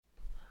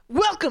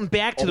Welcome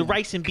back to the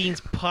Rice and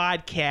Beans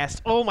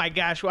podcast. Oh my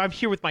gosh, well, I'm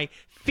here with my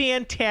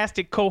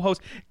fantastic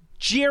co-hosts,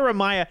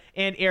 Jeremiah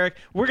and Eric.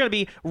 We're going to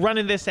be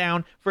running this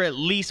down for at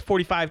least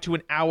 45 to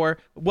an hour.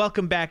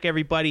 Welcome back,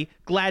 everybody.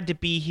 Glad to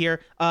be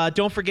here.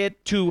 Don't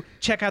forget to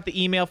check out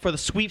the email for the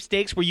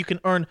sweepstakes where you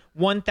can earn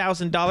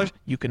 $1,000.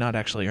 You cannot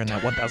actually earn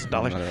that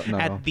 $1,000 No.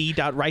 at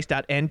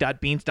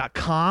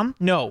the.rice.n.beans.com.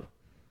 No.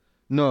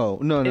 No.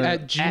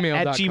 At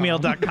gmail.com. At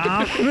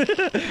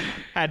gmail.com.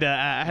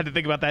 I had to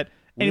think about that.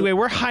 Anyway,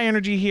 we're high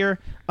energy here.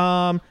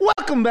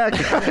 Welcome back,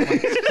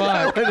 guys.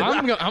 Fuck.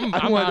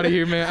 I'm out of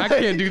here, man. I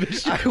can't do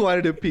this shit. I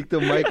wanted to peek the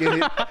mic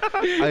in it.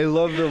 I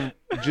love the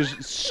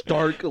just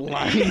stark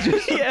line.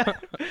 Yeah.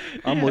 I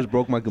almost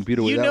broke my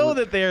computer with You that know one.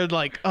 that they're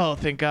like, oh,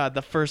 thank God,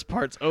 the first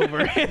part's over.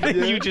 And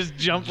then you just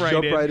jump right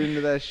in.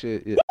 into that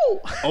shit. Yeah.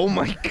 Oh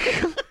my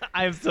God.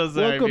 I'm so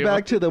sorry. Welcome people.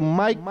 back to the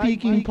Mike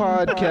Peeking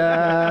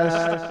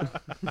podcast.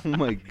 Oh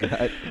my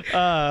God.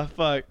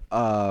 Fuck.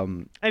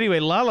 Anyway,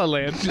 La La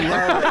Land. All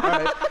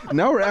right.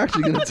 Now we're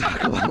actually gonna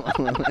talk about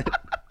La La Land.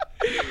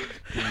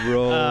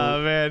 Bro.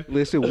 Oh, man.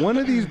 Listen, one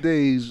of these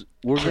days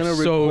we're gonna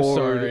so record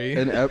sorry.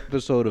 an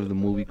episode of the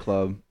movie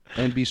club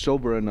and be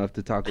sober enough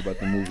to talk about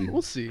the movie.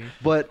 We'll see.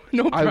 But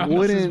No I promises,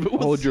 wouldn't but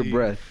we'll hold your see.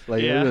 breath.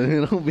 Like Yeah.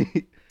 it'll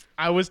be.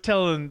 I was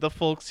telling the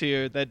folks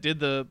here that did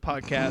the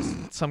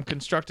podcast some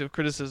constructive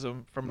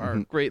criticism from our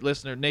great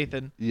listener,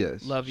 Nathan.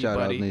 Yes. Love you, Shout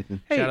buddy. out,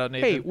 Nathan. Hey, Shout out,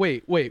 Nathan.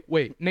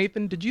 wait.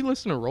 Nathan, did you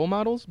listen to Role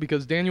Models?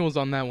 Because Daniel was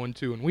on that one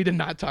too, and we did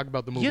not talk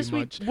about the movie Yes,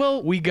 much.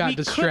 we got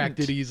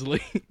distracted couldn't.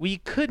 easily. We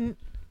couldn't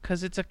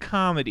because it's a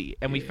comedy,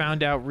 and we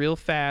found out real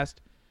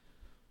fast.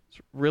 It's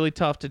really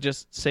tough to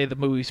just say the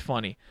movie's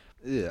funny.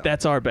 Yeah.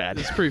 That's our bad.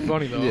 It's pretty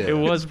funny though. Yeah. It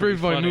was It's a pretty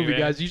funny funny, movie,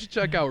 man. guys. You should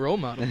check out Role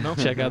Models. No?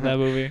 Check out that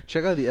movie.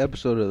 Check out the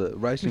episode of the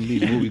Rice and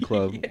Beans Movie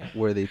Club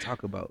where they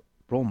talk about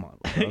role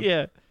models. Huh?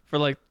 Yeah, for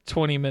like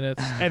 20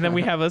 minutes. And then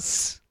we have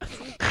us.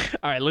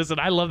 All right, listen,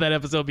 I love that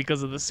episode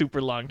because of the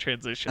super long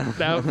transition.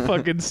 That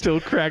fucking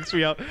still cracks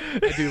me up. I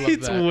do love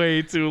It's that.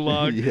 way too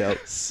long. Yep.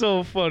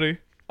 So funny.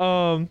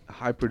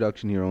 High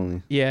production here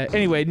only. Yeah.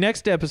 Anyway,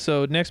 next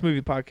episode, next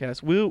movie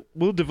podcast,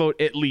 we'll devote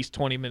at least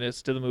 20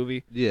 minutes to the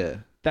movie. Yeah.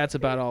 That's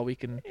about all we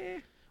can.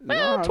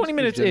 Well, Nah, 20 it's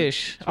minutes legit.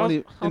 ish.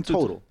 20 in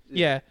total.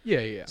 Yeah.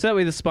 Yeah. So that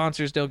way the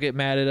sponsors don't get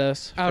mad at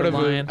us Out for of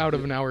lying.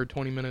 an hour,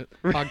 20-minute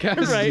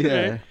podcast. Right.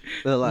 Yeah.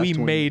 The last We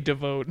 20. may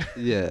devote.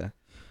 Yeah.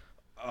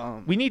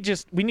 We need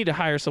to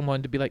hire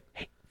someone to be like,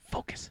 hey,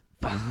 focus.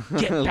 Get back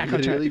on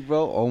Literally, track.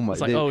 bro. Oh my.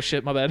 It's like, oh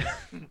shit, my bad.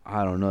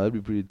 I don't know. That'd be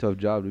a pretty tough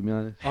job to be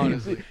honest.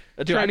 Honestly.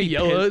 Dude, Trying I'd to be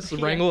yell pissed. us,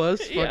 wrangle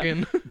us, Yeah.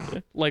 fucking.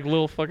 Like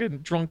little fucking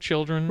drunk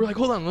children. We're like,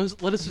 hold on,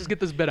 let us just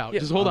get this bit out. Yeah.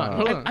 Just hold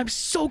on. I'm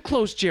so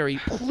close, Jerry.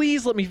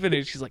 Please let me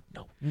finish. She's like,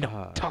 no,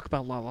 talk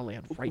about La La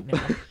Land right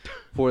now.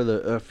 For the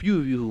a few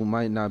of you who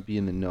might not be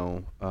in the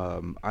know,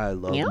 I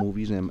love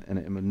movies and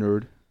I'm a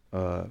nerd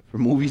for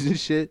movies and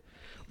shit.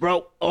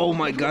 Bro, oh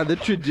my God, the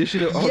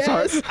tradition of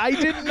sorry. I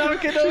did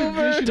knock it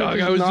over. Dog,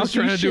 I was just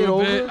trying to do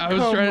a bit. I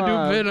was trying to do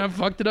a bit and I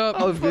fucked it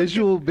up. A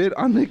visual bit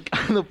on the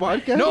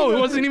podcast. No, it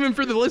wasn't even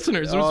for the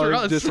listeners. It was for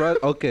us. Just right.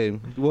 Okay.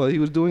 Well, he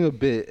was doing a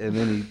bit and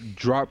then he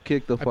drop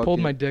kicked the I fucking. pulled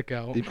my dick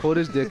out. He pulled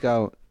his dick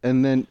out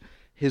and then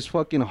his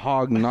fucking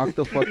hog knocked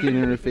the fucking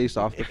interface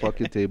off the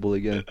fucking table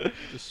again.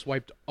 Just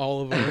swiped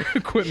all of our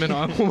equipment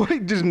off.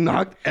 Like just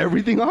knocked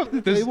everything off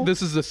the table.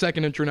 This is the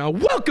second intro now.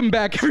 Welcome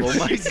back, everybody.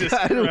 Oh my God,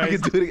 we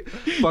Christ. can do it again.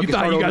 You Fucking thought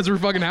start you guys over. were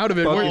fucking out of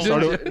it, Fucking weren't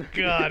start you? over.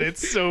 God,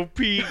 it's so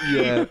peak.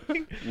 Yeah,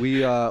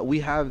 we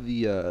have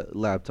the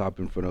laptop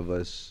in front of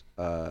us,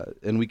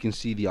 and we can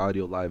see the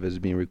audio live as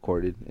being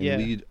recorded, and Yeah.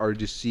 we are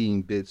just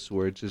seeing bits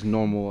where it's just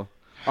normal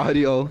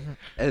audio,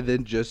 and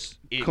then just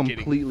It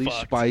completely getting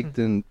fucked. spiked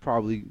and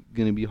probably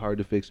gonna be hard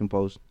to fix in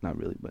post. Not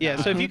really, but Yeah,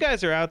 so if you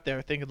guys are out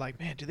there thinking like,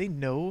 man, do they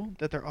know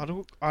that their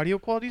audio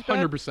quality's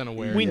bad? 100%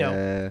 aware. We know.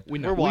 Yeah. We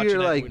know. We're watching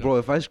We're it. like, We know. bro,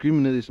 if I scream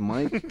into this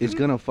mic, it's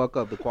gonna fuck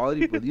up the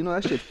quality. But you know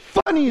that shit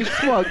funny as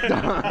fuck.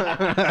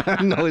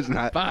 No, it's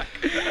not. Fuck.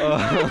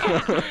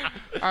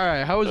 All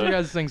right, how was your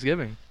guys'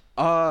 Thanksgiving?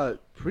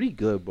 Pretty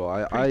good, bro.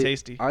 I Pretty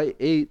tasty. I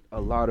ate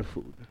a lot of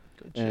food,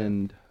 shit.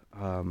 and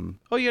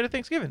Oh, you had a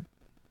Thanksgiving.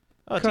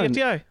 Oh, Kinda.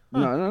 TFTI.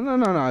 Huh.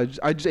 no.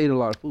 I just ate a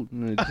lot of food.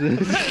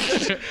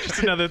 Just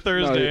another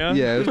Thursday, huh?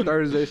 Yeah, it was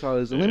Thursday, so I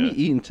was let me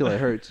eat until it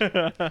hurts.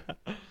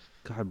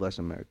 God bless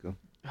America.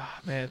 Ah,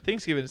 man,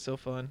 Thanksgiving is so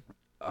fun.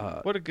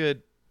 Uh, What a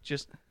good,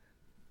 just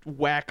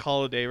whack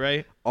holiday,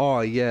 right? oh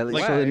yeah, like,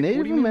 Like- so the What do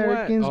Native you mean whack?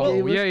 Americans Oh,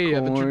 gave us yeah.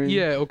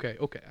 corn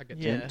Okay, I get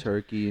you. Yeah. and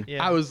turkey.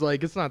 Yeah. I was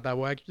like, it's not that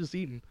whack, you're just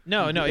eating.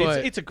 No,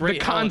 But it's a great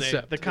the holiday.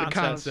 concept. The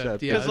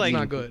concept. Yeah, 'Cause, it's like-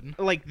 not good.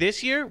 Like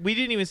this year, we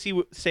didn't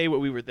even say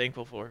what we were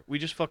thankful for. We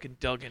just fucking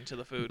dug into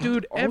the food.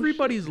 Dude, Oh,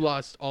 everybody's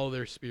lost all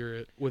their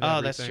spirit with Oh,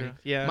 everything. that's true.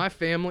 Yeah. My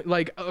family,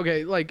 like,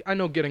 okay, like, I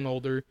know getting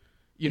older,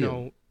 you Yeah.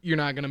 know, you're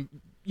not going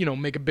to,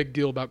 make a big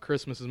deal about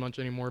Christmas as much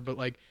anymore. But,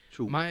 like,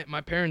 True. my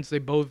parents,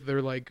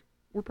 they're like,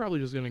 we're probably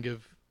just going to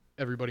give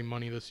everybody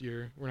money this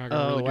year. We're not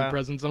going to Oh, really wow. do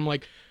presents. I'm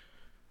like,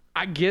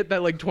 I get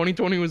that like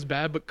 2020 was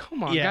bad, but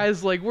come on, Yeah.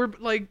 guys, like we're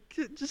like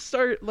just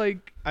start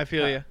like I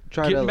feel you.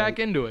 Try getting to back like,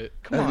 into it.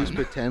 Come at on. least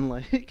pretend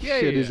like Yeah,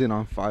 shit yeah. isn't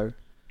on fire.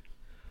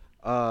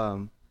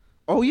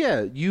 Oh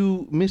yeah,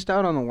 you missed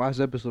out on the last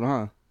episode,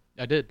 huh?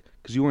 I did.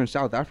 Because you were in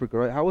South Africa,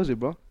 right? How was it,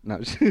 bro? No,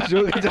 just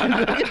joking.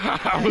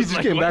 I You was just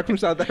like, came what? back from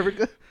South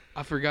Africa.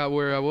 I forgot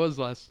where I was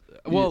last.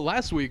 Well,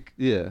 last week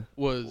Yeah.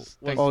 was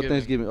Thanksgiving. Oh,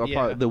 Thanksgiving. Or Yeah.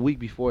 probably the week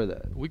before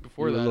that. The week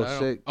before You were a that. little I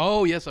don't- sick.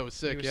 Oh yes, I was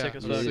sick. were Yeah, sick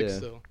as I was fuck. sick Yeah.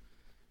 still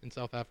in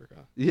South Africa.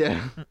 Yeah.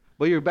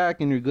 But you're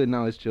back and you're good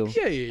now. It's chill.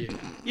 Yeah, yeah, yeah.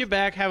 You're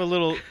back, have a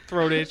little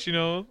throat itch, you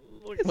know.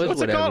 What's it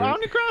whatever. called?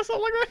 Omnicron,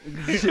 something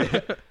like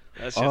that?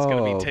 That shit's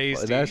gonna be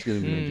tasty. That's gonna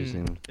be Mm.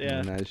 interesting. Yeah.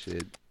 When that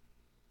shit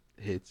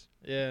hits.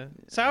 Yeah.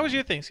 So how was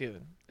your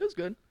Thanksgiving? It was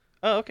good.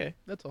 Oh, okay.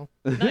 That's all.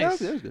 Nice. Yeah, that was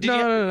good. Did you-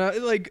 No.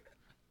 Like,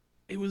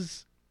 it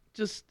was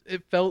just.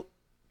 It felt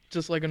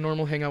just like a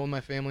normal hangout with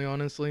my family.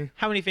 Honestly,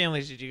 How many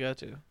families did you go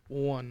to?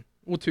 one.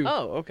 Well, two.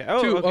 Oh, okay.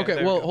 Oh, Two. okay.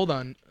 there we Well, go. hold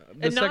on.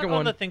 The And not second on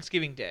one. the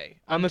Thanksgiving day.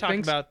 On I'm the talking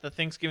Thanks- about the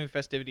Thanksgiving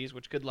festivities,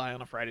 which could lie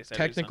on a Friday,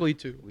 Saturday, Technically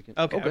two. We can-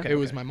 Okay, okay. It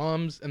was my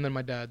mom's and then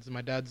my dad's.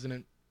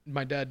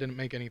 My dad didn't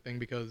make anything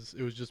because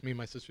it was just me and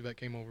my sister that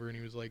came over, and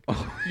he was like,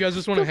 "You guys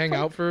just want to hang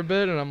out for a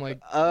bit?" And I'm like,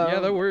 "Yeah,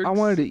 that works." I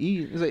wanted to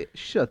eat. It's like,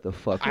 shut the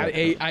fuck I up.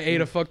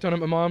 ate a fuck ton at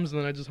my mom's, and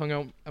then I just hung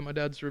out at my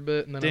dad's for a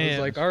bit, and then I was Damn.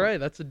 like, "All right,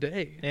 that's a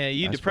day." Yeah,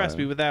 you That's depressed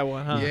fire. me with that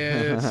one, huh?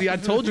 Yeah. See, I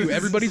told you,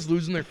 everybody's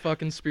losing their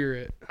fucking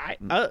spirit.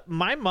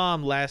 My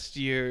mom last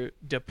year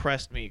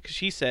depressed me because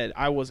she said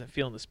I wasn't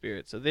feeling the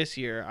spirit. So this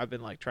year I've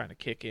been like trying to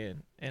kick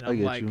in, and I I'm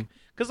get like, you.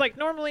 because like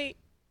normally,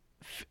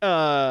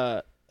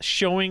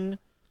 showing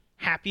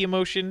happy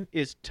emotion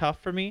is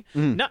tough for me.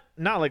 Mhm.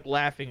 Not like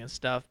laughing and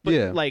stuff, but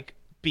Yeah. like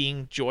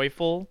being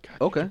joyful.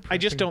 Okay. I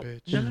just don't.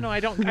 Depressing bitch. No. I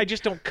don't. I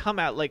just don't come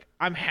out like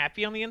I'm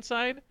happy on the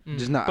inside.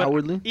 Just not But-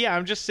 outwardly. Yeah,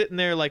 I'm just sitting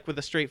there like with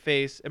a straight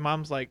face, and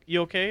mom's like,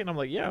 "You okay?" And I'm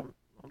like, "Yeah,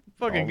 I'm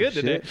fucking Oh, good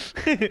today.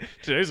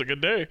 Today's a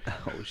good day."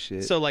 Oh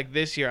shit. So like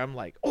this year, I'm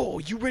like, "Oh,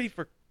 you ready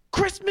for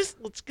Christmas?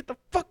 Let's get the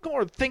fuck going."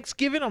 Or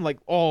Thanksgiving, I'm like,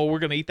 "Oh, we're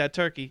gonna eat that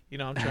turkey." You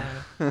know, I'm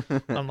trying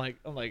to.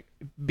 I'm like,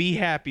 be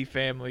happy,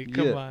 family.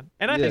 Come Yeah. on.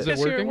 And I Yeah. think Is it this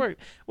year it working?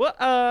 worked. Well,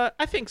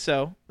 I think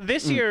so.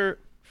 This year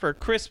for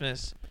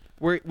Christmas,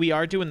 we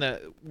are doing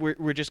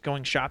we're just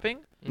going shopping,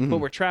 but Mhm.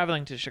 we're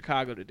traveling to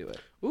Chicago to do it.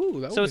 Ooh,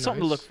 that So would it's be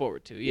something to nice. look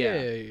forward to.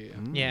 Yeah. Yeah.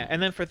 Mm. Yeah,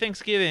 and then for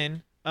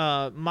Thanksgiving,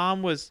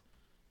 Mom was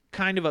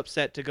kind of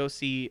upset to go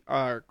see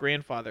our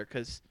grandfather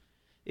because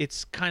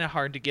it's kind of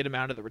hard to get him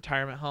out of the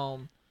retirement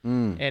home,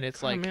 Mm. and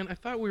it's Like, like, man, I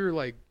thought we were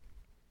like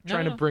No,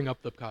 trying no. to bring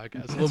up the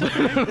podcast a little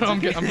bit. I'm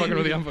fucking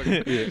with you. I'm fucking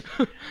with you.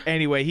 Yeah.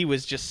 anyway, he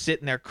was just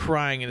sitting there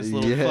crying in his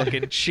little Yeah.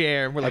 fucking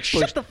chair, and we're like, pushed-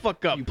 shut the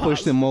fuck up, You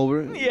pushed Pops. him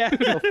over. Yeah. Get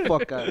the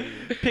fuck out of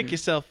here. Pick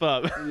yourself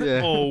up.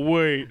 Yeah. Oh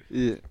wait.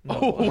 Yeah.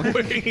 Oh God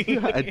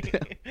wait.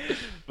 damn.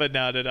 But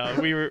no.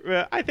 We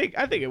were. I think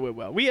it went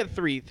well. We had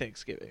 3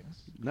 Thanksgivings.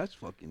 That's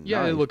fucking.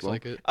 Yeah, nice, it looks bro.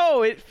 like it.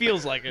 Oh, it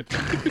feels like it.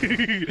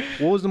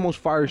 What was the most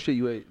fire shit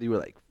you ate? You were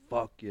like,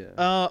 fuck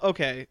yeah.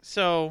 Okay,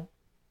 so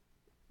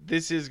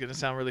this is gonna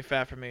sound really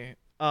fat for me.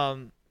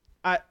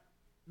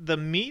 The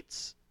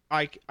meats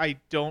I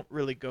don't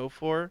really go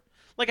for.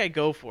 Like I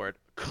go for it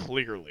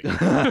clearly,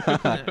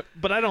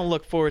 but I don't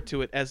look forward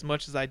to it as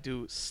much as I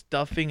do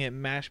stuffing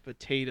and mashed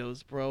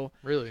potatoes, bro.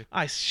 Really?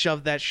 I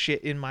shove that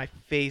shit in my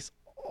face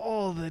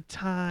all the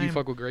time. You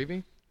fuck with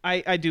gravy?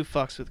 I do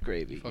fucks with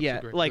gravy. Fucks with Yeah,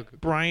 gravy. like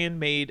Good. Brian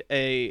made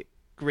a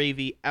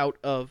gravy out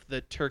of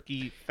the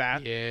turkey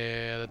fat.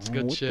 Yeah, that's Oh,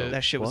 good what shit. the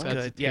That shit was fuck?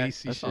 That's good. Yeah.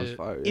 tasty That sounds shit.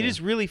 fire. It yeah. is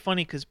really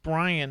funny because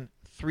Brian,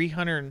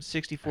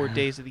 364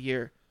 days of the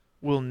year,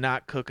 will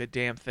not cook a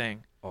damn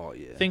thing. Oh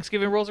yeah.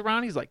 Thanksgiving rolls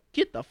around, he's like,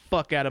 "Get the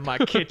fuck out of my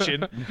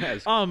kitchen!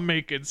 Yes. I'm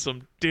making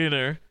some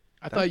dinner."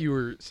 I thought you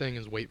were saying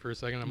his weight for a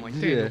second. I'm like,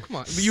 Daniel, Yeah. come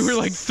on. But you were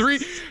like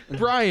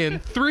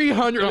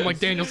 300. I'm like,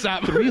 Daniel,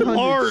 stop.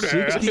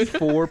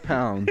 364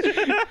 pounds.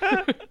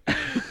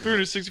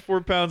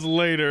 364 pounds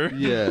later.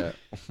 Yeah.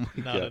 Oh my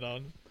Not God. at all.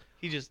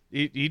 He just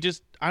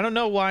I don't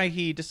know why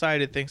he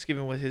decided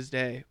Thanksgiving was his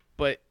day,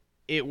 but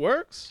it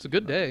works. It's a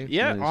good day.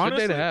 Yeah, nice. Good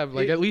honestly, day to have.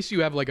 Like, it- at least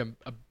you have like a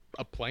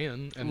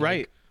plan and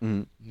right. like,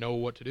 Mhm. know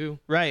what to do.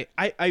 Right.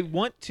 I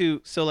want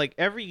to. So, like,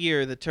 every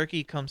year the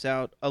turkey comes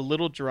out a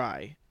little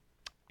dry.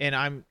 And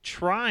I'm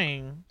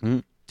trying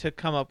Mhm. to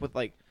come up with,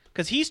 like,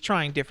 because he's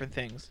trying different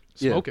things.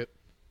 Yeah. Smoke it.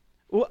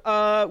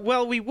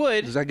 Well, we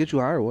would. Does that get you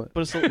high or what?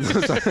 But it's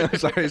a,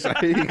 sorry.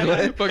 Go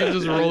ahead. Fucking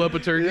just roll up a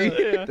turkey.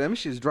 yeah. Damn,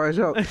 shit dries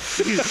out.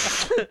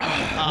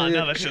 Oh,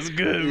 no, that's just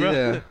good, bro.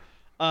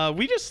 Yeah.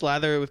 We just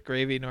slather it with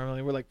gravy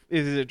normally. We're like,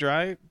 is it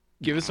dry?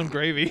 Give us some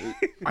gravy.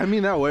 I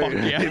mean, that way. Fuck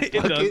yeah, it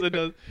Fuck does. It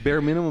does.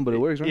 Bare minimum, but it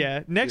works, right?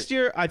 Yeah. Next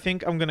year, I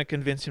think I'm going to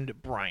convince him to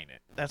brine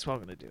it. That's what I'm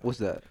going to do. What's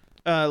that?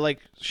 Like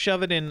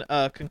shove it in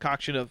a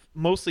concoction of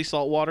mostly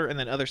salt water and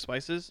then other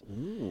spices.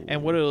 Ooh.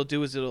 And what it'll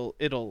do is it'll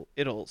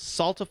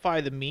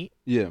saltify the meat,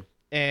 Yeah.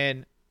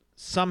 and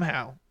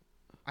somehow,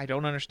 I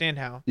don't understand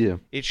how, Yeah.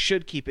 it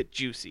should keep it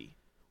juicy.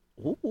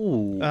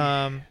 Ooh.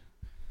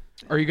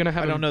 Are you gonna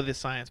have? I don't him, know the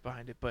science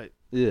behind it, but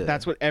yeah.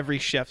 that's what every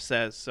chef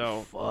says.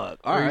 So Fuck. Are,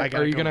 All you- right. I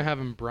gotta are you go gonna with- have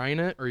him brine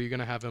it, or are you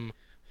gonna have him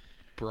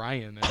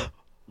Brian it.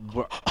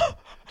 Bro,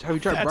 have you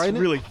tried That's Brian?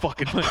 really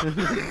fucking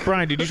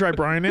Brian, did you try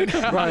Brian it?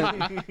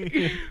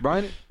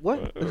 Brian,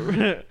 what?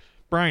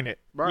 Brian it.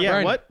 Brian- Yeah,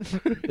 Brian what?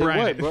 Hey, Brian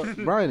what, it.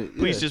 bro? Brian it.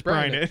 Please yeah. just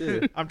Brian Brian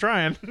it. Yeah. I'm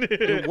trying.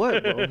 Hey,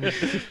 what, bro?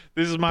 This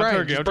is my Brian,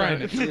 turkey. just I'm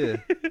trying Brian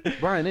it. Yeah.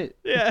 Brian it.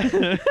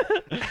 Yeah.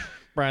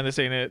 Brian, this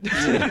ain't it.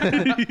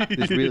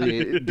 This really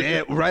ain't.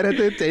 Damn, right at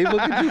the table.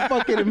 Could you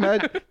fucking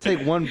imagine?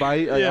 Take one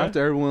bite Yeah.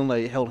 after everyone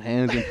like held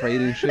hands and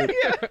prayed and shit.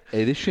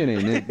 Hey, this shit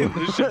ain't it, bro.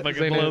 This shit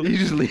fucking Ain't it? blows. You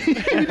just leave.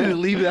 You just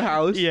leave the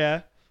house.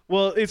 Yeah.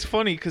 Well, it's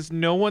funny because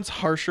no one's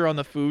harsher on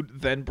the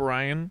food than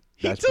Brian.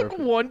 He That's took perfect.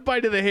 one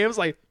bite of the ham. Was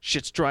like,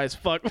 shit's dry as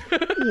fuck.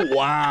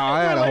 Wow,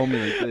 I had a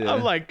homie like that.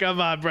 I'm like,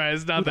 come on, Brian,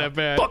 it's not that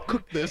bad. Fuck,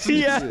 cook this.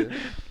 Yeah. Yeah. This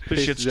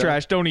Tastes shit's that.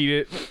 trash. Don't eat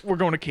it. We're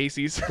going to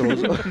Casey's.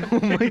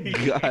 Oh my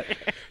god.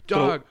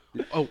 Dog.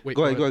 Oh wait.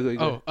 Go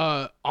ahead.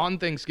 Oh, on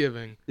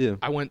Thanksgiving, Yeah.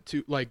 I went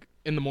to like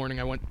in the morning.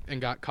 I went and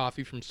got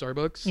coffee from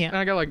Starbucks. Yeah. And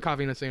I got like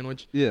coffee and a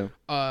sandwich. Yeah.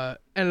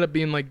 Ended up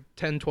being like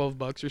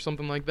 $10-12 or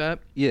something like that.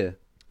 Yeah.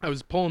 I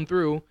was pulling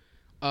through,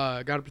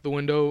 got up to the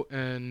window,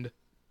 and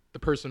the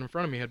person in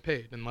front of me had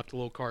paid and left a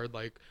little card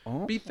like,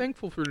 Oh. "Be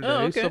thankful for today,"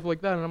 okay. stuff like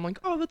that. And I'm like,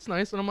 "Oh, that's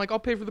nice." And I'm like, "I'll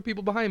pay for the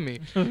people behind me."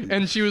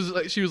 And she was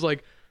like,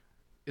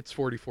 "It's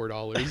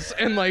 $44."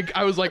 And like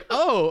I was like,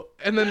 "Oh,"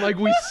 and then like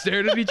we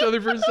stared at each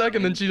other for a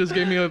second. Then she just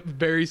gave me a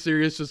very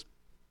serious, just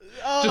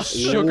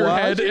shook her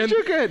What? head, She and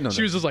shook her head? No, she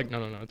no. was just like,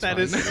 "No, it's That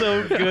fine." is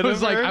so good I was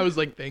of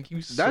like, her. "Thank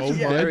you so That's much."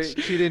 very.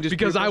 She didn't just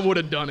Because pick I up- would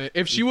have done it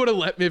if she would have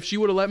let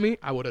me.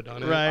 I would have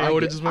done it. Right. I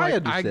would have just been like, I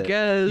understand.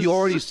 guess You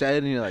already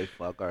said, and you're like,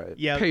 fuck, all right.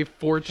 Yeah. pay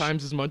 4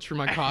 times as much for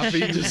my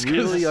coffee just Really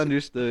because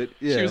understood.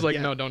 Yeah. she was like,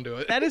 Yeah. "No, don't do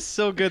it." That is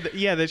so good.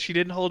 That she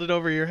didn't hold it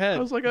over your head. I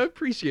was like, "I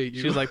appreciate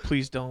you." She was like,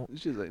 please don't.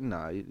 She was like,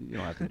 nah, you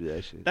don't have to do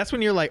that shit. That's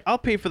when you're like, I'll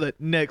pay for the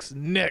next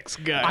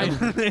guy.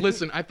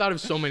 Listen, I thought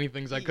of so many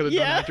things I could have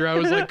Yeah. done after. I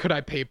was like, could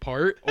I pay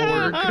part,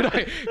 or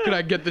could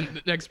I get the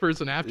next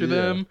person after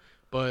Yeah.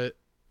 them?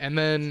 And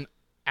then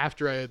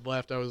after I had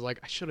left, I was like,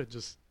 I should have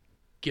just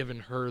given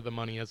her the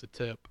money as a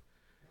tip.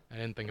 I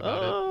didn't think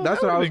about it. Oh,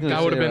 That's what I was would've gonna That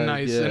say. would have been right?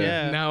 nice. Yeah. And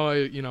Yeah. now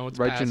it's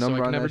Write passed, your number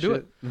so I on can never that do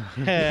shit.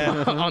 it.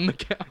 been- on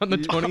the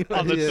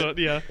 20th.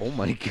 Yeah. yeah. Oh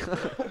my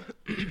god.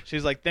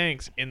 She's like,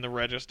 thanks, in the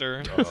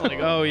register. It's like,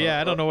 oh yeah,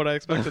 I don't know what I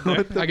expected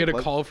there. I get a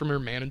fuck? call from her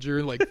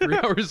manager like 3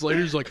 hours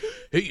later. He's like,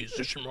 "Hey, is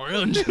this your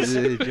Mariah?"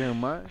 Yeah,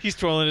 Jeremiah. He's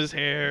twirling his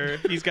hair.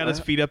 He's got his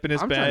feet up in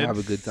his I'm bed. trying to have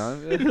a good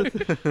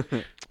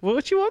time. Well,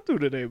 what you up to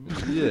today?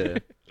 Yeah.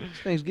 It's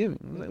Thanksgiving.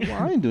 I was like,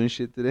 well, I ain't doing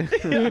shit today.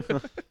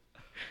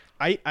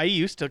 I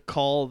used to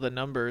call the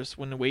numbers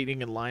when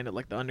waiting in line at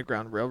like the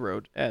Underground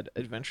Railroad at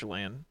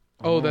Adventureland.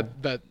 Oh,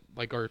 that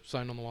like our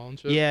sign on the wall and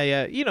shit.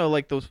 Yeah. You know,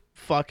 like those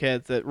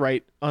fuckheads that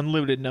write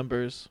unlimited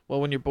numbers.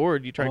 Well, when you're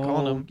bored, you try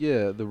calling them.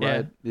 Yeah, the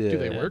red. Yeah. Do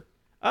they Yeah. work?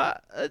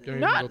 Not even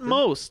go through?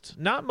 most.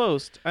 Not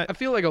most. I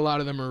feel like a lot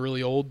of them are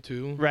really old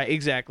too. Right,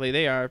 exactly.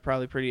 They are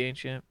probably pretty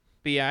ancient.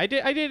 But yeah, I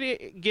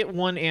did get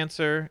one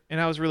answer, and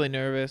I was really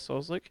nervous. So I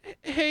was like,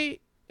 "Hey,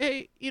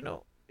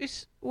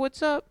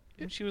 what's up?"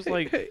 And she was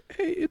like, hey,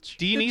 it's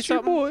 "Do you need it's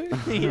your something?"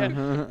 boy. Yeah.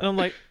 And I'm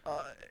like,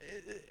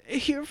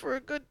 "Here for a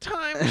good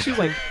time." And she was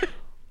like,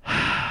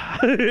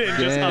 and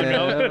just hung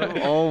Damn. up.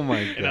 Oh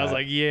my god. And I was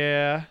like,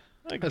 "Yeah,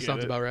 I That get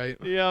sounds it." about right.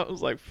 Yeah, I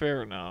was like,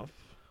 "Fair enough."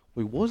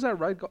 wait, what was that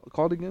ride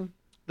called again?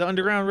 The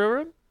Underground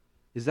Railroad.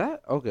 Is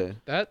that okay?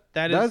 That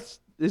That is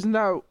Isn't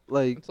that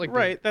like it's like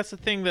right. That's the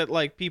thing that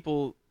like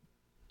people,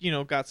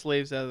 got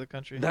slaves out of the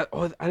country. that?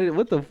 Oh, I didn't.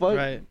 What the fuck?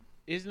 Right.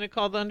 Isn't it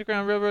called the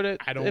Underground Railroad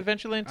at I don't-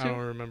 Adventureland I too? don't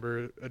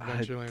remember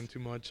Adventureland too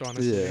much,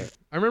 honestly. Yeah.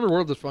 I remember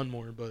World of Fun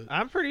more, but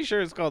I'm pretty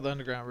sure it's called the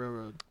Underground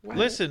Railroad.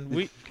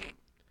 Listen,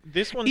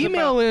 this one's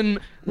email about, in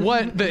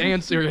what the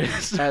answer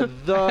is. At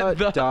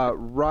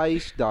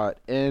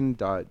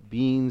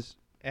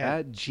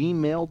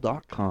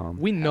the.rice.n.beans@gmail.com.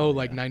 We know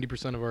like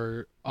 90% of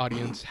our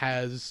audience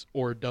has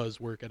or does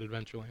work at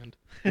Adventureland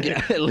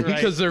Yeah, at least.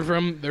 because they're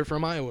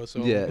from Iowa.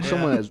 So Yeah,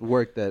 someone has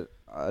worked at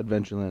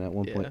Adventureland at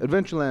one point. Yeah.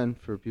 Adventureland,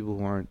 for people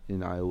who aren't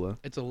in Iowa,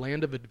 it's a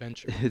land of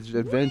adventure. it's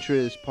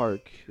adventurous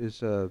park.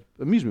 It's a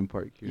amusement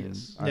park here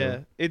Yes. in Iowa. yeah,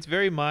 it's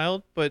very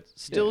mild but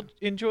still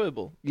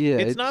enjoyable. Yeah,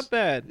 it's not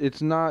bad.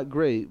 It's not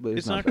great, but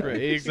It's not not bad.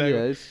 great,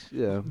 exactly.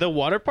 Yeah. The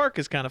water park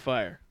is kind of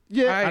fire.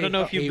 Yeah. I don't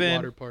know if you've hate been-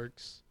 water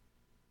parks.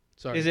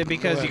 Sorry. Is it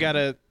because Go you ahead.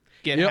 gotta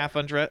get Yep. half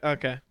undressed?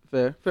 Okay.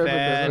 Fair.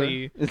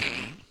 Fatty.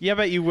 Yeah, I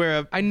bet you wear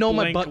a I know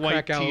my blanked butt white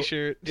crack out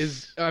t-shirt.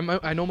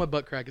 I know my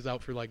butt crack is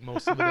out for like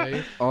most of the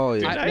day. Oh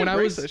Dude, yeah. when I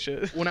embrace was- that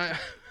shit. when I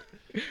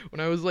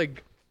was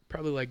like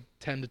probably like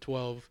 10 to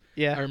 12,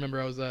 Yeah. I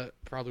remember I was at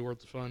probably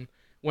Worlds of Fun,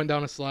 went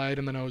down a slide,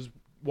 and then I was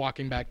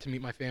walking back to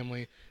meet my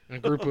family, and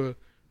a group of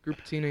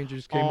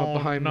teenagers came Oh, up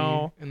behind me,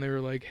 no. and they were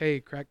like,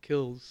 "Hey, crack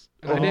kills."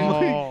 And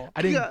Oh.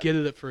 I didn't God. get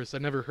it at first. I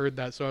never heard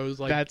that, so I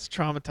was like, That's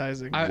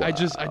traumatizing. I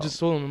just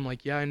told them, I'm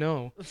like, "Yeah, I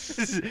know,"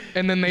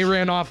 and then they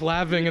ran off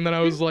laughing, and then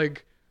I was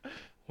like,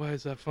 "Why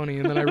is that funny?"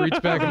 And then I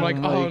reached back, I'm like,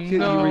 "Oh kid,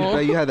 no."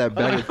 You had that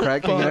bag of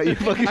crack hanging out your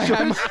fucking I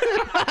had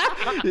shorts.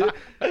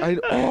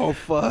 Oh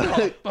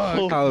fuck!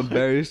 Fuck. How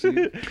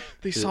embarrassing!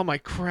 They saw my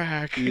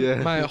crack. Yeah.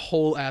 My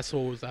whole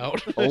asshole was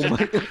out. Oh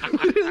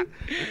my!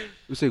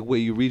 It's like, wait,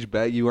 you reach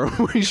back, you aren't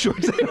wearing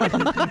shorts. He's like,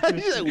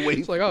 wait,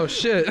 It's like, oh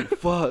shit.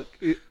 fuck.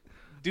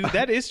 Dude,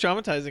 that is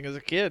traumatizing as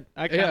a kid.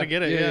 I kind of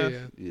get it.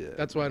 Yeah. Yeah.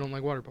 That's why I don't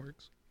like water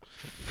parks.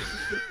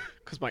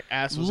 Because my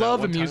ass was out Love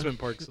one time. amusement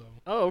parks though.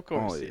 Oh, of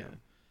course. Oh, yeah. yeah.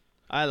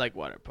 I like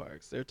water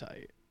parks. They're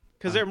tight.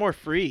 Because they're more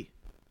free.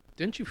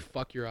 Didn't you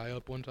fuck your eye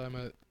up one time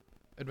at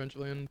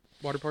Adventureland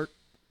water park?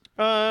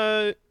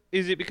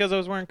 Is it because I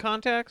was wearing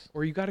contacts?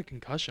 Or you got a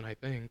concussion, I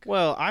think.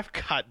 Well, I've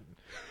gotten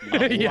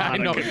a Yeah, lot I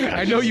of know. concussions.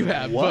 I know you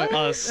have. What?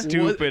 But A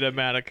stupid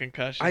amount of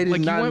concussions. I did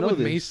like not you went know with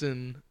this.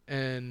 Mason,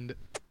 and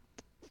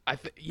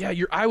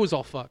your eye was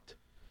all fucked.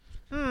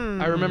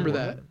 I remember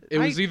that. It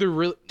was either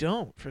really.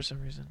 Don't for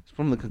some reason. It's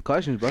from the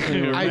concussions, bro.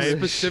 Right. I Right.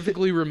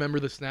 specifically remember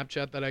the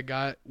Snapchat that I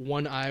got.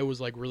 One eye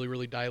was like really,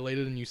 really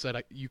dilated, and you said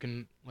you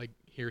can like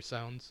hear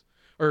sounds.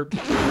 Or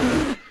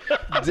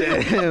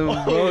Damn, bro.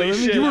 Holy let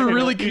me shit. you were I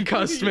really know.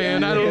 concussed,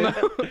 man. I don't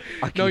know.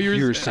 I can No, you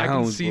hear were. sounds. I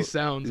can see bro.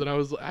 sounds, and I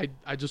was.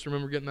 I just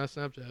remember getting that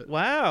Snapchat.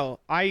 Wow.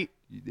 Yeah,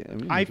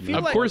 I feel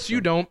Of like- course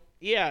you don't.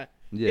 Yeah.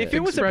 Yeah. If it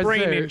was a Express brain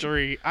there.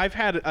 injury, I've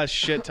had a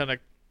shit ton of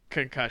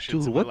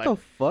concussions. Dude, in my what life. the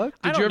fuck?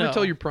 I Did you don't ever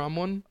tell know. your prom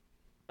one?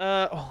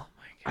 Oh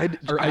my god.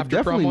 Or I after prom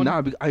definitely one?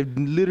 not. I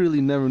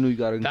literally never knew you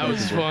got a That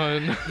concussion.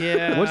 was fun.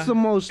 Yeah. What's the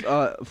most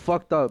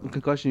fucked up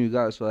concussion you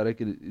got so that I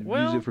could use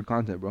Well- it for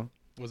content, bro?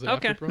 Was it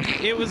Okay. after prom?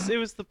 It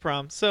was the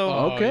prom. So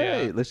Oh,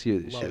 Okay, yeah. let's hear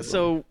this Love shit. it.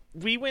 so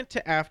we went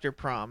to after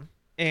prom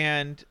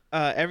and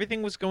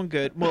everything was going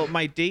good. Well,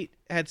 my date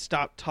had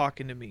stopped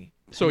talking to me.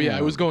 So yeah,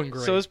 it was going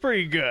great. So it was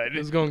pretty good. It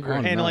was going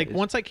great. Oh, and like nice.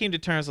 once I came to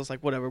terms, I was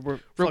like, whatever, we're Real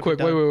fucking quick,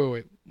 done.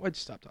 wait. Why'd you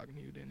stop talking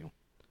to you, Daniel?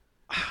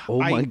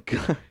 Oh I- my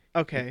god.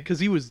 Okay. Because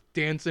he was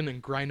dancing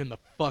and grinding the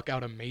fuck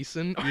out of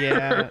Mason.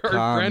 Yeah. her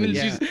friend, and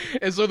Yeah.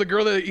 and so the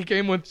girl that he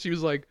came with, she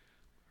was like,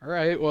 "All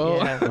right, well,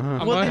 Yeah.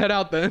 I'm Well, gonna head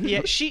out then."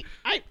 Yeah,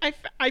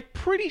 I'm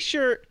pretty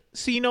sure.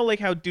 So you know, like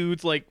how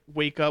dudes like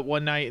wake up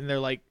one night and they're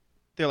like,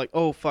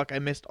 oh fuck, I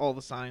missed all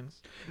the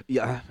signs.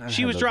 Yeah.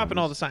 She was dropping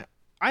all the signs.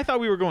 I thought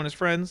we were going as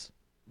friends.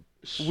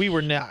 We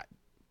were not.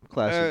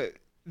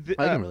 classic.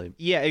 I can relate.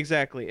 Yeah,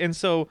 exactly. And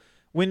so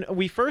when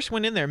we first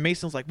went in there,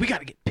 Mason's like, we got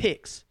to get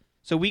pics.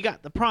 So we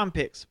got the prom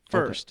pics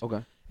first,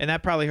 Okay. and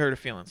that probably hurt her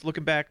feelings.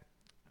 Looking back,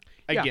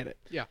 I Yeah. get it.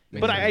 Yeah.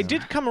 But I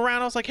did come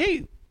around. I was like,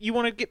 hey, you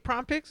want to get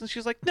prom pics? And she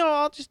was like, no,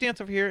 I'll just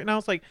dance over here. And I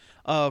was like,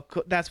 oh,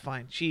 that's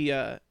fine. She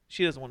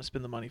doesn't want to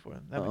spend the money for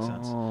it. That makes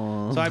sense.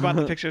 Oh. So I bought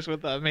the pictures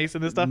with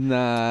Mason and stuff.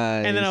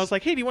 Nice. And then I was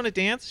like, hey, do you want to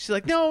dance? She's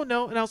like, no. And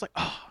I was like,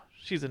 oh,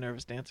 she's a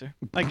nervous dancer.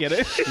 I get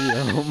it.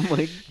 Yeah, oh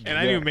my And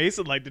I knew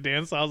Mason liked to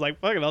dance, so I was like,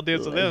 fuck it, I'll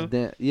dance with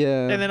him.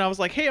 Yeah. And then I was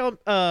like, hey,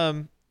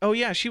 oh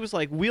yeah, she was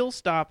like, we'll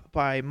stop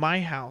by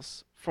my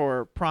house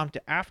for prom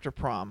to after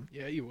prom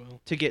Yeah, you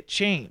will. to get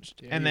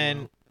changed. Yeah, And you then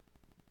will.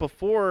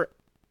 before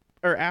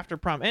or after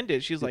prom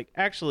ended, she's like,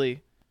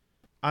 actually,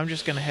 I'm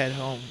just gonna head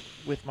home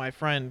with my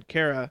friend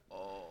Kara.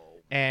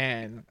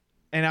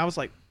 And I was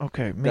like,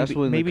 okay, That's maybe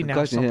when the maybe now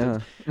concussion hit,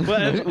 something.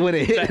 huh? But when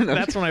it hit.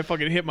 that's when I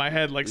fucking hit my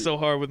head like so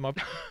hard with my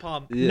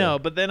palm. Yeah. No,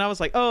 but then I was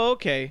like, oh,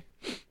 okay.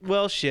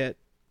 Well, shit.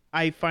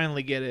 I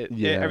finally get it.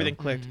 Yeah. Everything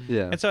clicked.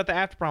 Yeah. And so at the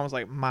after prom, I was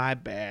like, my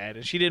bad.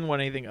 And she didn't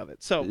want anything of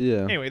it. So Yeah.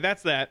 anyway,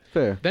 that's that.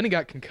 Fair. Then he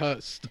got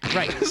concussed.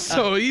 Right.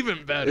 so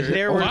even better.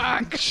 There were-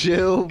 Fuck.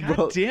 Chill, bro.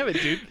 God damn it,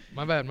 dude.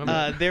 My bad. My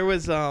bad. There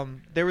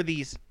were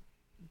these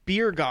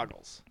beer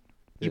goggles.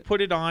 You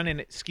put it on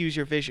and it skews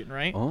your vision,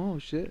 right? Oh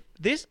shit.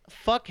 This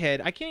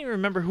fuckhead, I can't even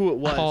remember who it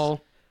was.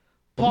 Paul.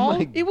 Paul? Oh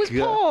my It was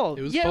God. Paul.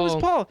 It was yeah, it was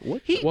Paul. Paul.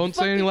 What He Won't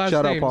say any fucking- last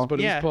Shout out, names, Paul. but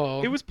it yeah, was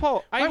Paul. It was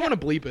Paul. I want to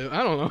bleep it.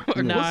 I don't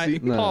know. Nah, We'll see.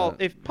 Nah.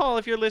 Paul,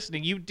 if you're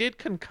listening, you did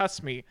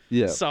concuss me.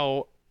 Yeah.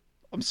 So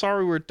I'm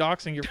sorry we're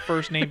doxing your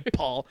first name,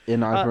 Paul.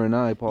 An eye for an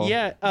eye, Paul.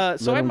 Yeah. So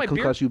Let I had him my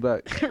beer. concuss you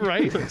back.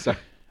 Right. Sorry.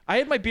 I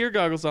had my beer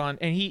goggles on,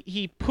 and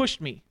he pushed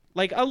me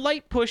like a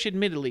light push,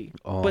 admittedly.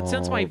 But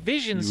since my Oh,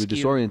 vision you were skewed,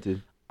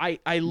 disoriented.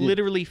 I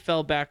literally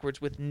fell backwards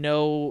with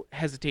no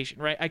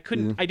hesitation. Right. I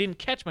couldn't. Yeah. I didn't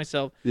catch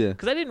myself. Yeah.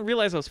 Because I didn't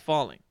realize I was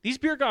falling. These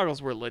beer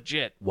goggles were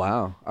legit.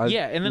 Wow.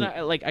 Yeah, and then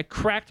I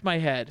cracked my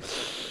head,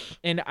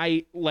 and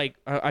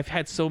I've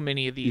had so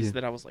many of these Yeah.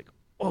 that I was like,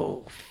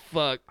 oh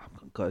fuck, I'm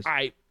concussed.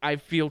 I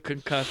feel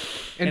concussed.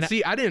 And I-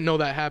 see, I didn't know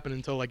that happened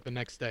until like the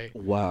next day.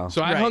 Wow.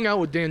 So I Right. hung out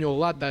with Daniel a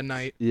lot that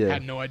night. Yeah.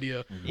 Had no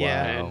idea.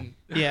 Yeah. Wow.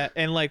 yeah,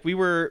 and like we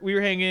were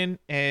hanging,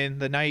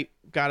 and the night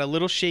got a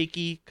little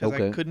shaky because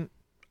Okay.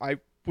 I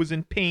was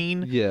in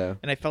pain, Yeah.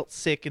 and I felt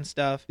sick and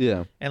stuff,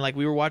 Yeah. and like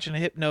we were watching a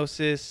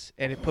hypnosis,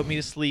 and it put me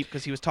to sleep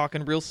because he was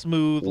talking real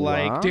smooth,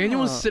 like. Wow.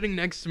 Daniel was Ah. sitting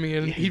next to me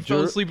and he You're-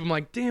 fell asleep. I'm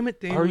like, damn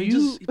it, Daniel. Are He you-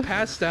 just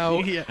passed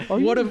out. Yeah.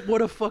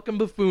 What a fucking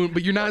buffoon.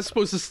 But you're not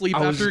supposed to sleep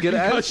I was after a gonna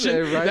ask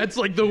concussion. that, right? That's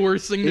like the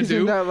worst thing to Isn't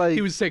do. that like-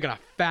 He was taking a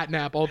fat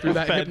nap all through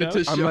that Fat nap.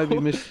 hypnotist I show. might be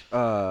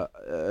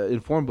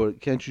informed, but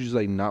can't you just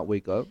like not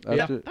wake up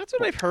Yeah. after? That's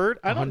what I've heard.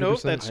 I don't know if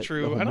 100%. that's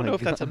true. Oh I don't my know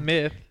if that's a God.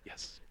 myth.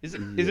 Yes. Is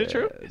it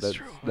true? That's,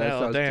 true. That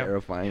Well, sounds damn.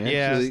 terrifying.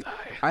 Yeah. Actually,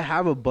 I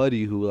have a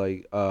buddy who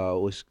like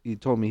he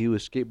told me he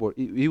was skateboard.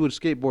 He would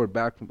skateboard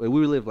back from. Like,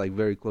 we live like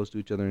very close to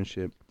each other and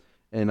shit.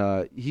 And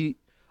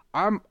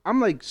I'm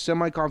like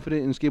semi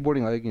confident in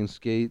skateboarding. Like I can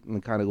skate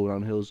and kind of go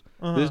down hills.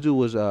 Uh-huh. This dude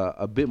was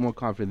a bit more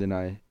confident than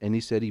I, and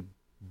he said he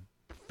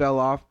fell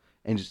off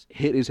and just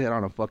hit his head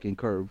on a fucking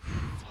curb.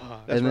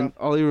 That's and then rough.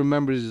 all he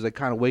remembers is like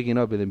kind of waking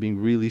up and then being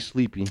really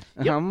sleepy.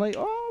 And Yep. I'm like,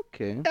 oh,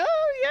 okay.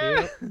 Oh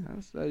yeah.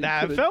 That's, you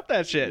I could've- felt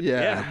that shit.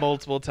 Yeah.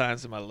 multiple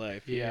times in my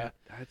life. Yeah.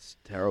 That's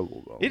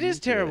terrible, bro. It is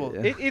terrible.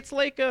 Yeah. It's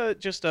like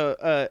just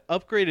a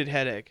upgraded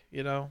headache,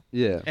 you know,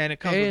 Yeah. and it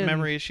comes with And-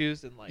 memory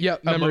issues and like Yeah,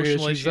 memory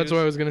emotional issues. That's what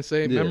I was gonna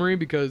say. Yeah. Memory,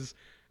 because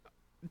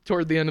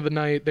toward the end of the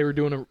night they were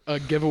doing a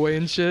giveaway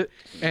and shit,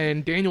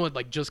 and Daniel had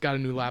like just got a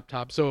new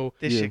laptop, so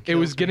This Yeah. shit it kills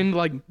was me. getting to,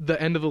 like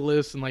the end of the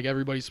list, and like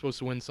everybody's supposed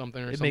to win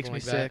something or It something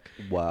makes me like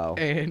sick. Wow.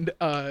 that.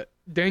 And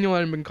Daniel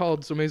hadn't been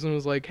called, so Mason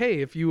was like, "Hey,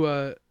 if you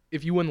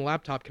win the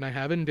laptop, can I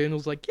have it?" And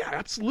Daniel's like, "Yeah,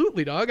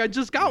 absolutely, dog. I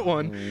just got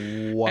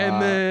one." Wow.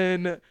 And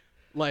then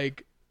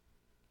like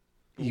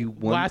you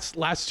won.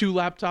 last two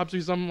laptops or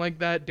something like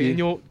that,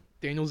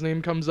 Daniel's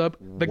name comes up.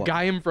 The Wow.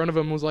 guy in front of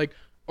him was like,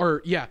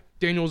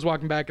 Daniel was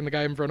walking back and the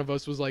guy in front of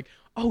us was like,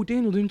 "Oh,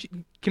 Daniel, do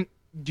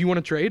you want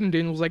to trade?" And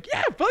Daniel was like,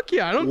 "Yeah, fuck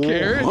yeah, I don't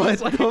care." And What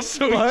it's like, the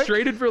so fuck? he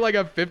traded for like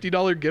a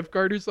 $50 gift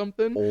card or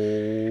something.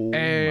 Oh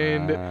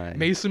And my.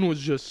 Mason was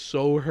just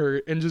so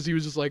hurt, and he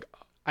was just like,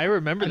 I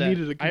remember I that.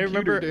 needed a I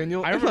remember. computer,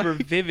 Daniel. I remember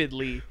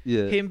vividly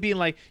Yeah. him being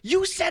like,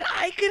 "You said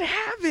I could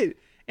have it,"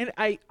 and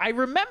I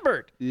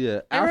remembered.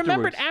 Yeah. I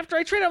remembered afterwards. after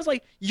I traded. I was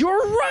like,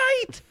 "You're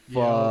right,"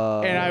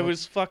 Fuck. and I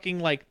was fucking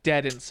like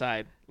dead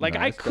inside. Like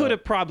I Nice, could dog.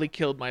 have probably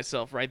killed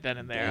myself right then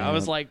and there. I Damn.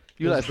 was like,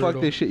 You're It like, was fuck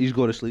brutal. this shit. You just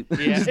go to sleep.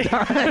 Yeah. Just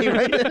die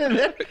right then and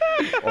there.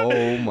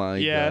 Oh my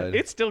yeah, god.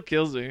 it still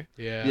kills me.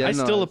 "Yeah, Yeah, I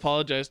no, still it's-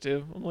 apologize to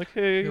him. I'm like,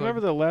 "Hey, You're remember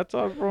the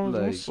laptop problems?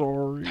 I'm Like,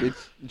 sorry."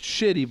 It's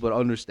shitty but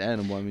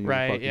understandable. I mean,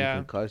 Right, you're fucking yeah.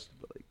 concussed.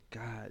 But like,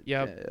 God.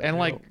 Yep. damn. And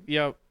like,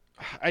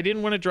 I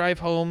didn't want to drive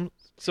home,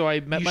 so I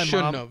met you my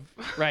shouldn't mom.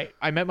 have." Right.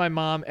 I met my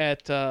mom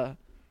at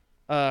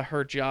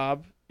her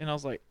job, and I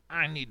was like,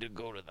 "I need to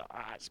go to the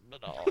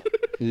hospital."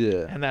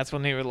 Yeah. And that's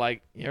when they were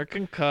like, "You're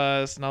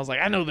concussed," and I was like,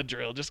 "I know the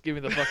drill. Just give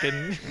me the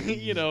fucking,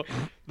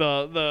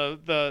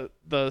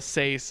 the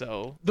say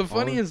so." The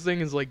funniest thing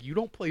is like you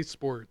don't play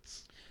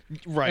sports,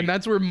 Right. and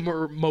that's where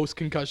most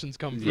concussions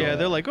come from. yeah,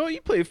 they're like, "Oh,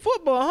 you play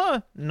football,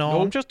 huh?" No, I'm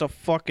Nope. just a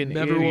fucking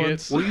Never idiot.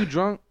 once. Were you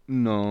drunk?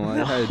 No, I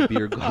had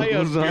beer I had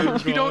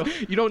goggles beer on.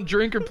 you don't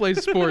drink or play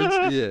sports.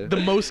 Yeah.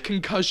 The most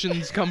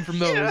concussions come from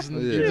those.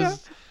 And Yeah.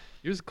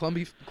 you're just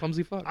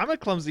clumsy fuck. I'm a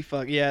clumsy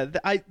fuck. Yeah,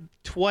 I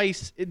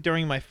twice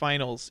during my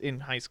finals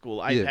in high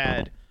school I Yeah.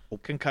 had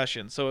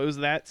concussion. So it was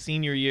that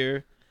senior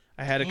year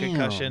I had a Damn.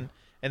 concussion,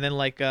 and then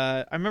like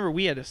I remember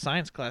we had a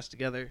science class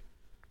together.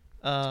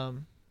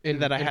 In-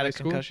 that I in had high a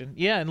school? concussion.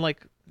 Yeah, in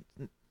like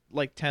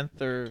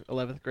 10th or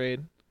 11th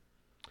grade.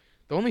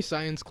 The only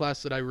science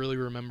class that I really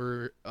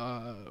remember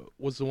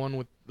was the one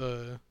with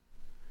the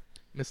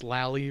Miss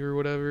Lally or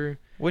whatever.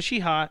 Was she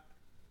hot?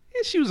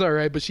 Yeah, she was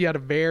alright, but she had a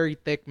very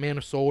thick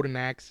Minnesotan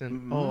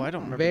accent. Oh, I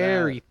don't remember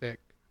Very that. thick.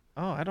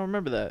 Oh, I don't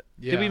remember that.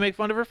 Yeah. Did we make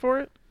fun of her for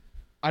it?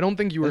 I don't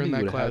think you I were in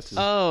think you that would have class. to.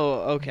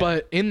 Oh, okay.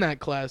 But in that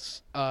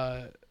class,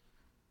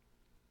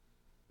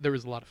 there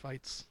was a lot of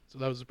fights. So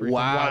that was a pretty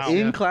fun Wow. class. In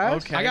Yeah.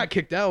 class? Okay. I got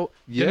kicked out.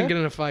 Yeah? Didn't get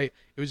in a fight.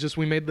 It was just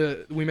we made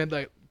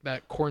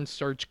that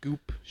cornstarch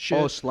goop shit.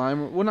 Oh,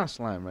 slime. Well, not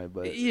slime, right?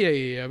 But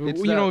yeah. But, It's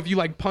you know, that- if you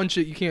like punch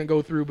it, you can't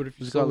go through. But if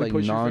you it's got slowly like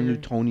push your finger,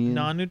 non-Newtonian.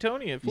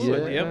 non-Newtonian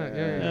fluid. Yeah. Yep.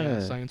 yeah, Yeah.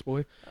 science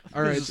boy.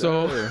 All right,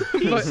 so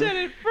He but- said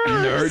it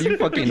first. Nerd, you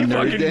fucking You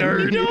nerd. fucking then.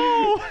 nerd.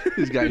 No.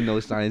 This guy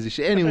knows science and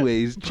shit.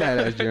 Anyways, chat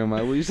ass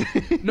Jeremiah. What you say?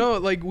 no,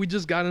 like we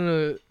just got in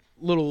a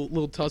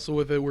little tussle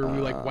with it where we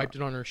like wiped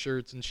it on our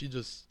shirts and she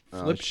just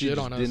flipped she shit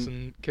just on us didn't-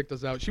 and kicked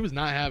us out. She was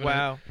not having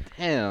Wow.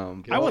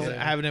 Damn. I wasn't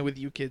Yeah. having it with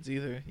you kids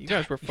either. You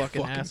guys were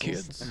fucking fucking assholes.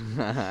 kids.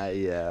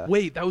 Yeah. it.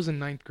 Wait, that was in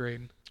 9th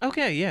grade.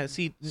 Okay, yeah.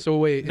 See, So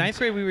wait, ninth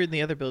grade we were in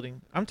the other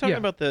building. I'm talking Yeah.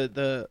 about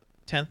the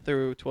 10th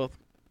through 12th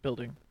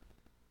building.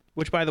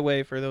 Which, by the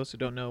way, for those who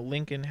don't know,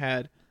 Lincoln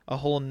had a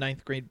whole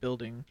 9th grade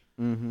building.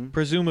 Mm-hmm.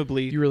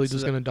 Presumably. you really so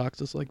just that- gonna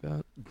dox us like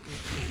that?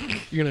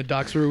 You're gonna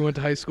dox where we went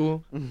to high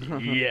school?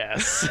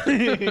 Yes.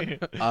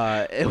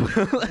 I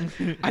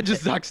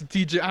just doxed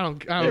TJ. I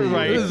don't.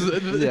 Right.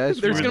 Yeah,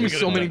 it's there's fine. gonna be We're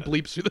so gonna many do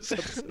bleeps through this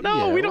episode.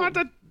 no, Yeah, we don't have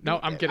to. No,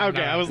 I'm kidding. Okay,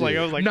 No, I was like,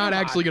 not come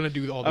actually on. gonna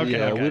do all that. Okay,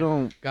 yeah, okay. we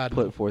don't God,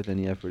 put no. forth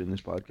any effort in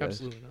this podcast.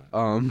 Absolutely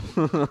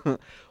not.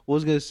 What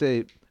was gonna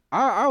say?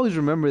 I always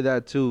remember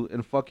that too,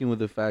 and fucking with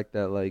the fact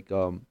that like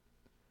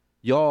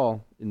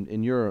y'all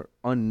in your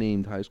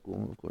unnamed high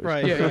school, of course.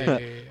 Right. Yeah.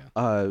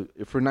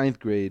 For 9th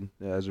grade,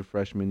 as a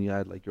freshman, you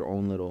had like your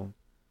own little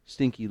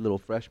stinky little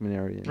freshman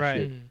area. And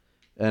Right. shit. Mhm.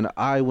 And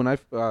when I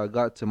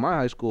got to my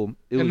high school,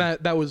 it was And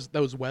that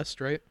was West,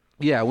 right?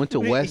 yeah. I went to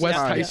West West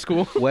High. High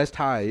School. West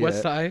High. Yeah.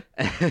 West High.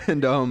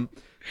 And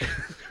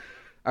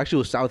Actually, it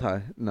was South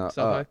High. No,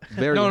 South High?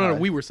 very No, high.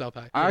 we were South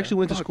High. I actually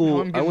went to Fuck, school.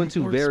 no, I'm I getting went to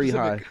more very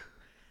specific. high.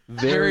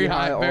 Very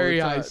high, all the very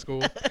high time.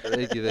 school.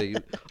 Thank you.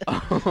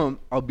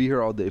 I'll be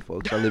here all day,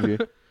 folks. I live here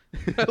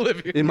I live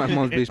here. in my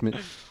mom's basement.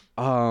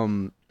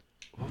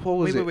 What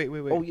was it? Wait.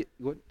 Oh yeah.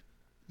 What?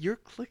 Your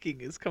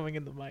clicking is coming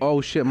in the mic. Oh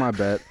shit, my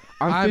bad.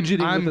 I'm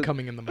fidgeting. I'm with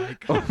coming in the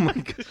mic. Oh my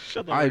god.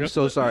 Shut the I'm fuck up.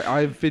 so sorry.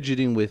 I'm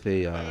fidgeting with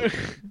a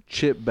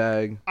chip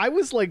bag. I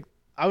was like,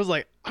 I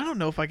don't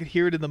know if I could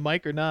hear it in the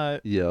mic or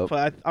not. Yep.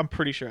 But I'm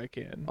pretty sure I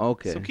can.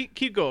 Okay. So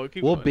keep going.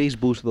 We'll going. bass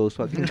boost those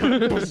fucking.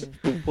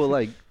 Put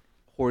like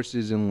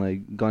horses and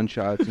like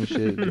gunshots and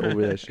shit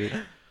over that shit.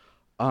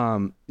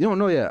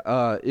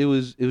 It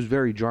was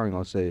very jarring.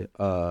 I'll say.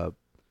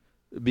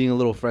 Being a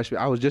little freshman,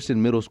 I was just in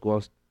middle school.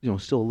 I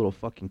was still a little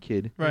fucking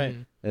kid. Right.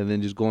 Mhm. And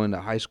then just going to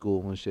high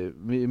school and shit.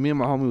 Me and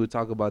my homie would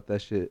talk about that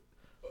shit.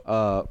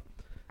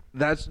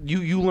 That's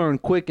you learn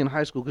quick in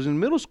high school, because in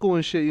middle school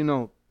and shit,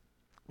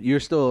 you're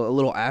still a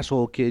little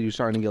asshole kid. You're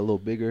starting to get a little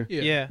bigger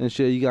Yeah. and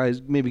shit. You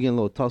guys maybe getting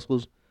little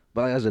tussles,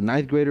 but like, as a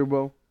ninth grader,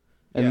 bro,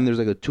 and then Yeah. there's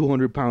like a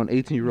 200-pound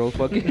 18-year-old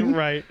fucking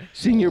Right.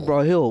 senior,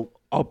 bro. He'll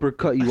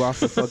uppercut you off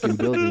the fucking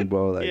building,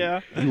 bro. Like,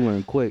 Yeah. you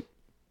learn quick.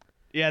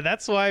 Yeah,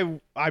 that's why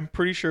I'm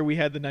pretty sure we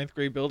had the ninth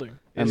grade building,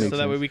 That so makes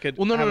that way sense. we could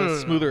Well, no, have no, a no, no,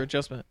 smoother no.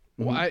 adjustment.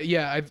 Well,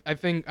 I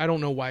think I don't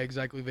know why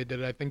exactly they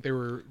did it. I think they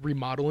were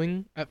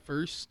remodeling at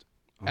first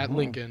at Oh.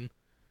 Lincoln,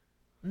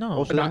 No.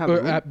 Oh, so they not, have or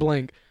a room? at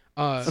Blank.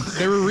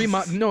 They were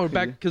no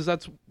back because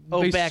that's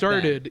Oh, they back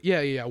started.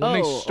 Yeah. When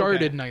they Oh,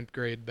 started okay. ninth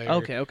grade there.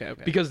 Okay.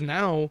 Because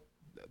now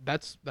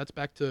that's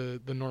back to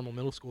the normal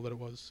middle school that it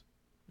was.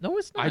 No,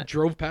 it's not. I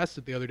drove past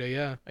it the other day.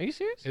 Yeah, Are you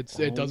serious?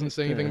 it doesn't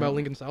say anything about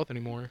Lincoln South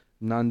anymore.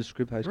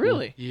 Nondescript high school.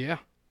 Really? Yeah.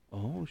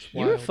 Oh shit.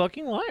 You're a Wild.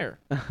 fucking liar.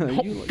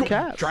 You like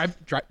cat. Drive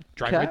Cat,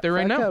 right there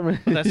right fat now. cat, man.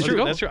 That's Let's true.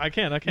 go. That's true. I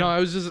can. No, I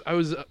was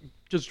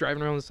just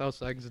driving around the south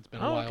side because it's been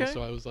a Oh, while. okay.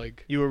 So I was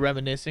like, You were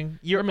reminiscing.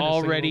 You're Reminiscing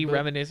a already little bit.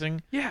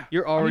 reminiscing. yeah,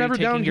 You're I'm already never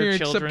taking down your here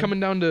children. except coming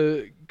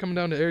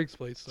down to Eric's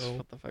place. So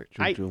What the fuck?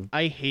 True, true.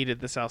 I hated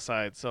the South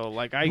Side. So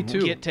like I Me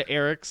too. get to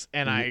Eric's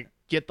and I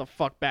get the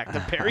fuck back to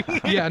Perry.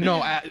 yeah, no,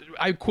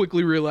 I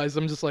quickly realized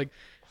I'm just like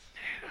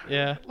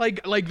yeah.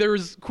 there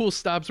was cool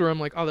stops where I'm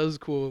like, oh, that was a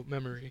cool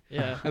memory.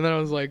 Yeah. And then I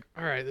was like,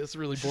 all right, this is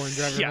really boring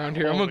driving Yeah, around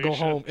here. I'm gonna holy go shit.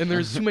 home. And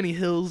there's too many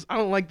hills. I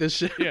don't like this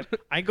shit. Yeah.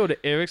 I go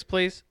to Eric's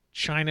place,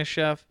 China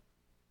Chef.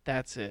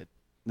 That's it.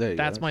 There you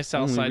That's go. my the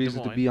South only Side Des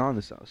reason to Moines. be on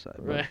the south side.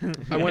 Bro.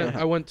 Right.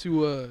 I went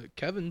to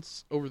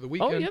Kevin's over the Oh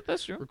weekend. yeah,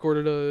 that's true.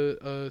 Recorded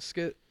a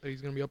skit that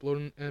he's gonna be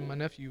uploading, and my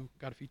nephew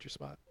got a feature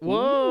spot.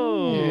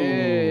 Whoa.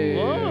 Yeah,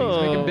 Whoa.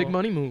 he's making big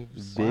money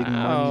moves. Big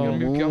Wow. money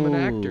He's gonna become an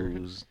actor.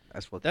 moves.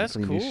 That's fucking That's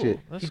clean cool. as shit.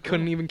 That's He cool.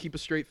 couldn't even keep a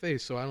straight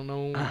face, so I don't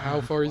know how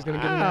far he's gonna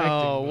get into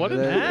Wow, acting. what but-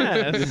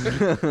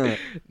 an ass.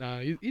 Nah,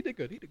 he did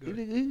good. He did good.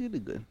 You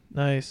did good.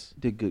 Nice.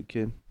 Did good,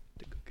 kid.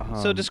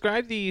 So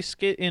describe the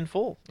skit in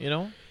full.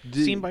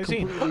 Scene by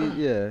scene.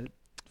 completely- Yeah,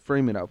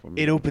 frame it out for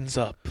me. It opens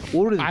up.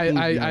 What are the themes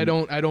I behind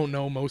it? don't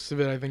know most of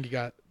it. I think he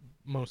got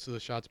most of the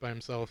shots by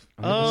himself.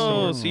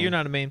 Oh, so you're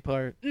not a main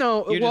part.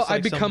 No, You're well, just I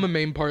like become some a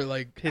main part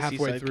like pissy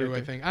halfway side through.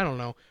 I character. think I don't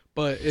know,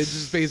 but it's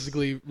just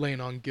basically laying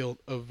on guilt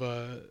of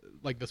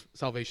like the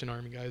Salvation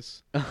Army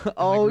guys. And,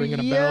 Oh like, ringing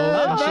a yeah,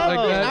 bell and shit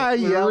like that. Ah,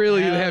 yeah.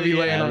 Really Hell heavy yeah.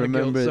 laying I on the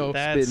remember guilt. So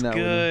That's spitting that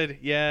one good.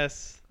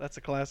 Yes, that's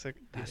a classic.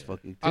 That's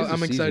fucking.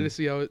 I'm excited to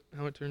see how it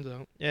turns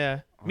out.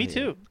 Yeah, Oh, me yeah.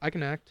 too. I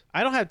can act.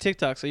 I don't have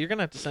TikTok, so you're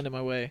gonna have to send it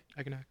my way.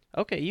 I can act.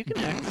 Okay, you can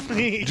act.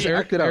 Just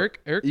Eric, act it out.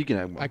 Eric, You can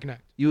act. Bro. I can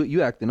act.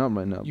 You acting up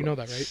right now. You bro. know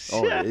that, right?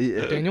 Oh yeah.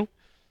 yeah. Daniel,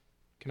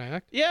 can I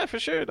act? Yeah, for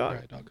sure, All dog.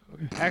 right, dog.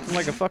 Okay. Acting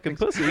like a fucking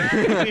pussy.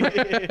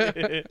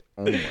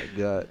 Oh my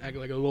god. Act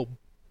like a little.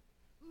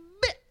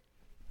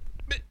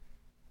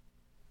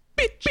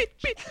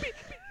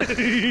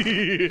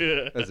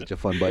 That's such a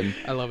fun button.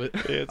 I love it.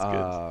 It's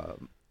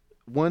good.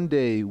 One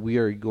day we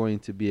are going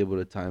to be able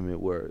to time it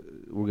where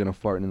we're gonna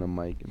fart in the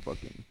mic and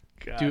fucking.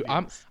 God, Dude,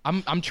 yes.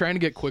 I'm trying to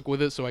get quick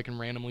with it so I can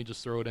randomly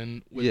just throw it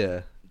in with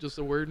Yeah, just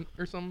a word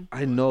or something.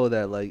 I know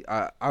that. Like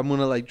I'm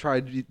gonna like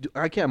try.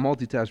 I can't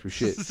multitask for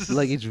shit.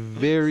 Like it's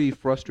very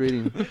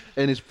frustrating,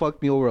 and it's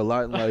fucked me over a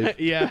lot in life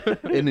Yeah.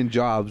 and in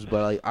jobs.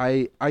 But like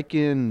I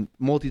can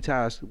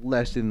multitask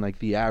less than like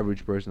the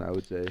average person, I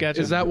would say.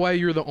 Gotcha. Is that why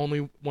you're the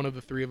only one of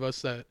the three of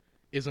us that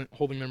isn't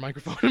holding their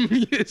microphone?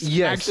 Is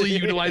Yes. actually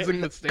utilizing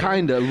the stand.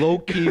 Kinda low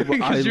key. But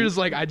Because you're just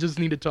like, I just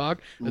need to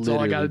talk. That's all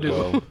I gotta do.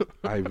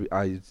 Literally,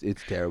 bro.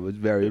 It's terrible. It's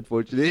very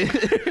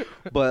unfortunate.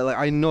 But like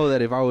I know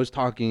that if I was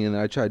talking and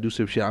I try to do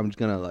some shit, I'm just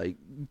gonna like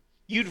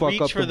You'd fuck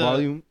reach up for the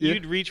volume. Yeah.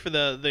 You'd reach for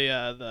the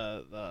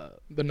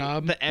The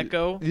knob. the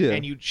echo, Yeah.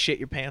 and you'd shit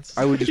your pants.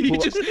 I would just You pull.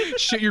 just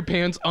shit your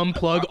pants,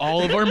 unplug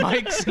all of our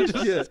mics. And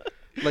just, Yeah.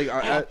 Like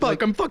fuck,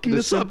 like, I'm fucking the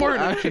this up, simple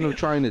aren't I? action of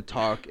trying to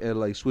talk and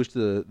like switch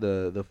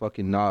the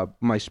fucking knob,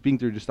 my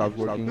sphincter just stops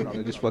working.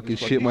 I just fucking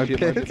shit my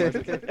pants.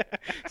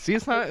 See,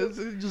 it's not.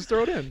 Just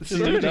throw it in. Just See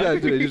throw what it you in. gotta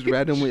do? Just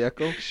randomly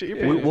echo. Shit your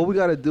Yeah. pants. What we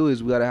gotta do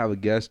is we gotta have a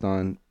guest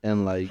on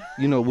and like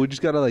we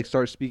just gotta like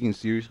start speaking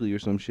seriously or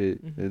some shit.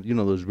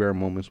 Those rare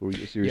moments where we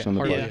get serious on the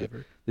hardly Yeah. podcast.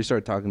 ever. They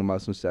start talking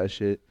about some sad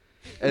shit,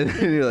 And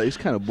then you're like, it's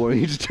kind of boring.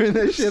 You just turn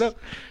that shit up.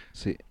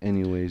 Say,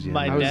 anyways, yeah.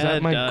 My I was dad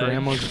at my died.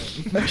 grandma's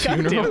God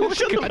damn funeral. it,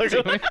 shut the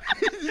fuck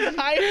up.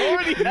 I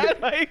already had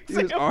my He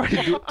was exam. already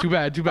do- Too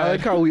bad. I like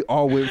how we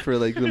all went for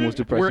like the most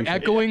depressing. We're shit.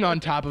 echoing on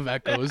top of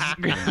echoes.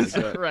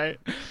 Right.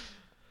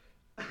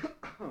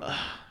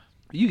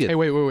 You get. Hey,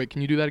 wait.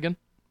 Can you do that again?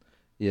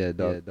 Yeah,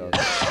 dog.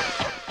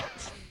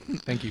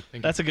 Thank you.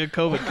 That's a good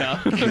COVID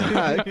cough.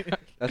 God,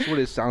 that's what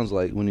it sounds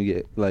like when you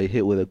get like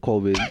hit with a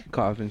COVID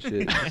cough and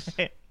shit.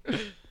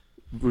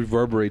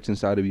 Reverberates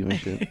inside of you and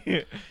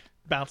shit.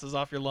 Bounces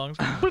off your lungs.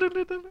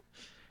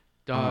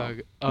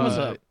 Dog. What's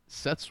up?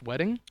 Seth's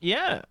wedding?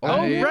 Yeah. Oh,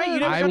 Oh, yeah. right. You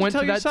never I got went to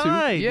tell to your that too.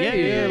 side. Yeah,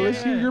 Yeah,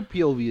 let's hear your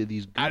POV of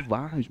these good I-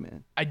 vibes,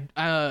 man.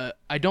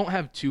 I don't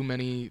have too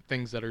many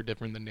things that are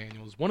different than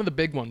Daniel's. One of the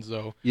big ones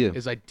though Yeah.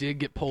 is I did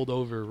get pulled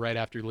over right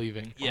after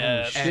leaving.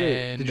 Yeah. Shit.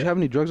 And- Did you have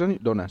any drugs on you?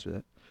 Don't answer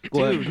that.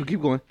 Go ahead.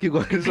 Keep going. Keep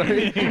going.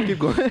 Sorry. Keep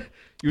going.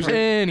 You were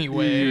saying.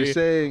 Anyway, You're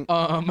saying.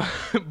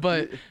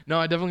 but no,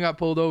 I definitely got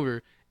pulled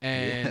over,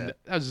 and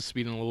I was just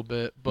speeding a little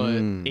bit, but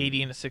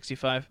 80 and a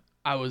 65.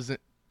 I was.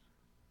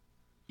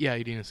 Yeah,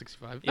 80 and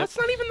 65. Yep. That's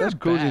not even That's that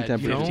cruising bad.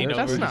 temperature. 15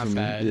 That's over. not For me.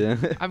 bad.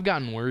 Yeah. I've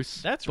gotten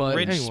worse. That's but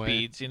rich anyway.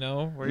 speeds, you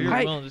know, where you're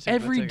willing to take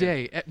Every the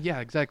ticket. day. Yeah,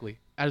 exactly.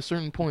 At a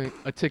certain point,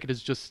 a ticket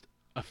is just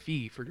a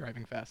fee for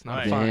driving fast, not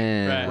Right. a fine.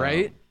 Damn.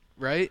 Right?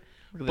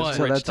 Look at But- this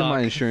So rich that's in my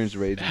talk. insurance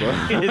rates, bro.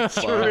 It's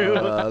true.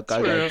 Fuck, I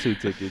True. got 2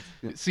 tickets.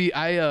 See,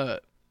 You're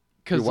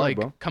cause white, like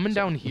bro. coming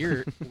down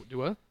here, do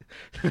what?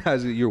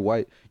 You're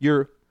white.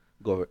 You're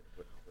go over.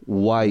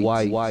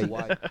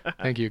 White.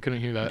 Thank you.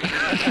 Couldn't hear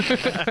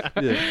that.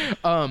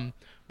 Yeah.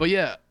 But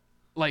yeah,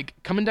 like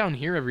coming down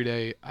here every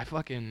day,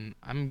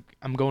 I'm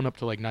going up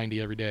to like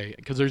 90 every day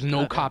because there's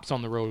no cops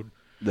on the road.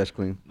 That's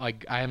clean.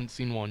 Like I haven't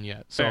seen one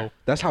yet. So Fair.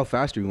 That's how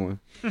fast you're going.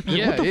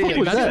 yeah, the fuck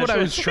was that's that? what I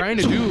was trying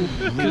to do.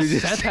 Really Because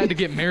just- Seth had to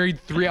get married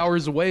 3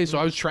 hours away, so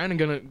I was trying to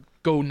gonna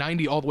go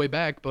 90 all the way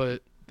back,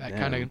 but that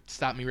kind of Damn.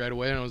 stopped me right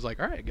away, and I was like,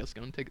 all right, I guess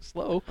gonna take it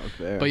slow. Oh,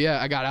 fair. But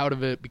yeah, I got out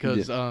of it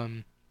because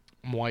I'm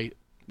white.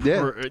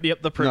 Yeah.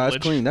 Yep, the No, privilege.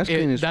 that's clean. That's It-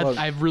 clean as that- fuck.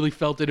 I've really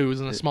felt it. It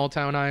was in a small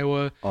town,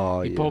 Iowa.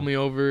 Oh, He yeah. pulled me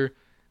over,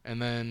 and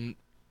then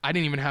I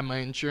didn't even have my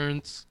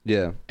insurance,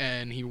 Yeah.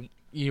 and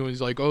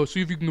he's like, oh,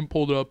 see if you can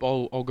pull it up.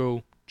 I'll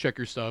go check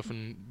your stuff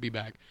and be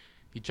back.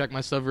 He checked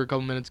my stuff for a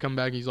couple minutes, come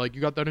back. He's like, you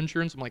got that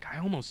insurance? I'm like, I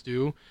almost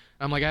do. And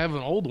I'm like, I have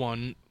an old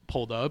one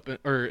pulled up,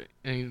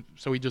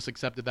 so he just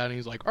accepted that, and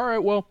he's like, all right,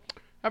 well,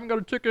 haven't got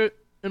a ticket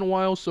in a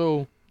while,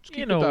 so just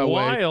keep In it a that way.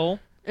 while,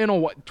 In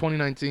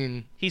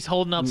 2019, he's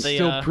holding up the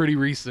still pretty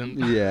recent.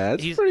 Yeah,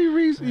 it's He's- pretty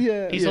recent.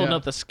 Yeah. he's holding yeah.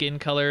 up the skin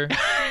color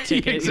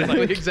ticket. He's Exactly,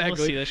 like, exactly.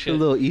 Let's see this a shit.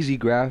 little easy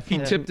graph. He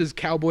tipped his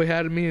cowboy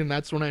hat at me, and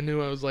that's when I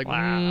knew. I was like,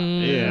 Wow,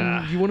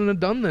 yeah. you wouldn't have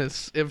done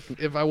this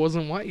if I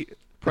wasn't white.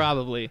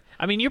 Probably.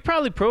 I mean, you're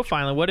probably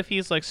profiling. What if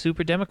he's like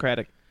super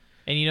democratic,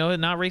 and you know,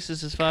 not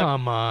racist as fuck?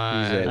 Come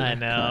on. He's a- I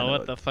know. Kinda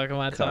What the fuck am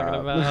I talking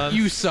cop. about?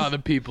 You saw the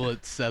people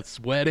at Seth's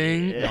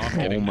wedding. No, I'm Oh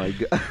kidding. my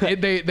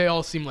god. They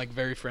all seem like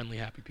very friendly,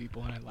 happy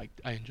people, and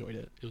I enjoyed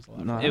it. It was a lot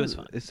of No, fun. It was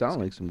fun. It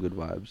sounded like some good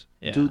vibes.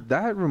 Yeah. Dude,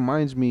 that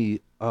reminds me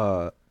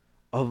of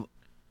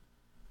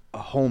a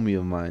homie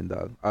of mine,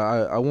 dog.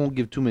 I won't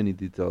give too many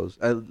details,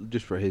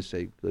 just for his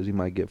sake, because he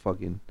might get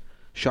fucking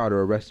shot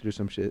or arrested or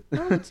some shit.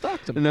 Let's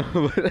talk to him. No,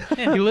 but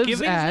Yeah, He lives give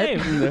me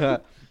his at- name.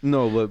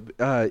 no,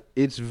 but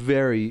it's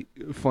very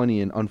funny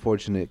and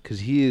unfortunate because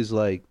he is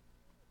like,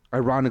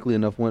 ironically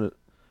enough, one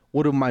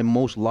of my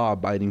most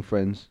law-abiding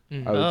friends.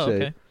 Mhm. I would Oh, say,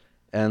 okay.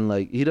 and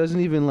like he doesn't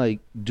even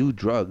like do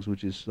drugs,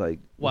 which is like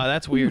Wow,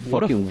 that's weird.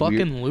 What a fucking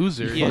fucking weird.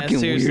 loser. Yeah, fucking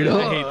seriously,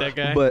 weirdo. I hate that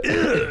guy.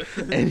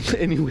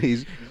 But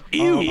anyways,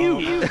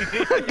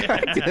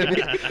 God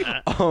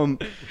damn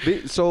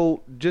it.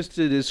 So just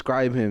to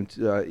describe him,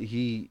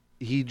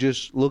 he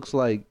just looks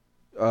like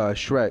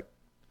Shrek,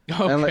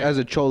 and like Okay. as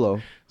a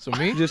cholo, So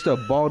me? just a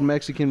bald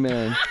Mexican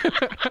man,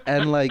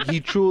 and like he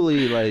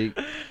truly like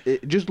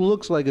it just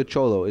looks like a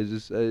cholo. It's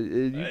just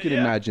you can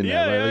imagine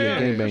that, like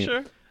a gangbanger.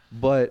 sure.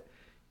 But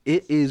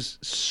it is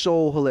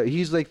so hilarious.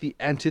 He's like the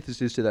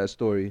antithesis to that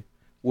story,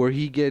 where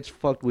he gets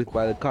fucked with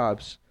by the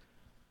cops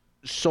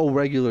so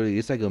regularly.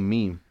 It's like a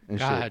meme and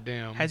God shit.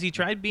 damn. Has he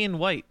tried being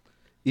white?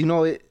 You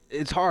know,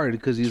 it's hard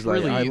because he's It's like,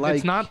 really, I like,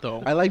 it's not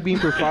though. I like being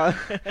profiled.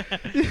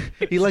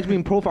 He likes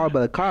being profiled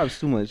by the cops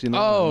too much. You know.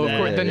 Oh, of Yeah,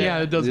 course. Then yeah.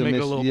 yeah, it does You make it a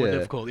miss- little more yeah.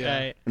 difficult. Yeah.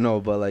 Right.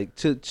 No, but like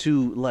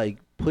to like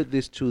put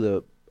this to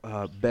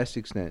the best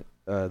extent.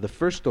 The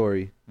first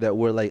story that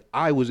where like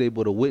I was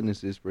able to witness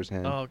this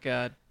firsthand. Oh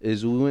God.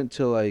 Is we went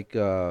to like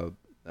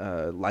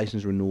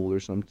license renewal or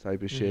some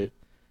type of shit,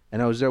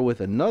 and I was there with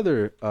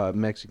another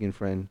Mexican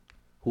friend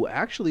who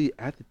actually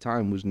at the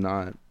time was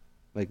not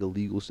like a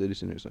legal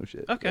citizen or some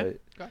shit. Okay.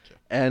 right? Gotcha.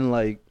 And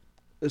like,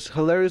 it's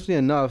hilariously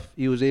enough,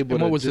 he was able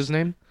And to. what was just- his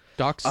name?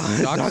 Docs.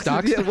 Docs-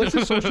 Docs. Yeah, what's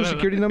his social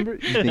security number?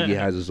 You think he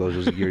has a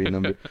social security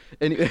number?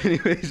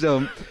 Anyways,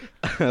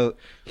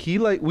 he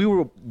like we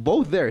were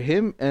both there,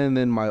 him and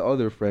then my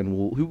other friend.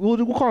 We'll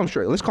call him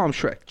Shrek. Let's call him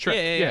Shrek. Shrek.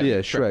 Yeah, Yeah,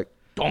 Shrek.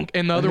 Donk.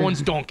 And the other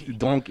one's Donkey.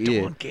 Donkey.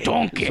 Yeah.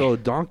 Donkey. So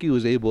Donkey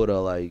was able to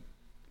like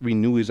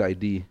renew his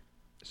ID,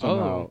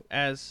 somehow.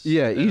 As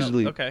Yeah,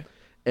 easily. Okay.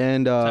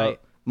 And Tight.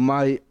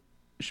 my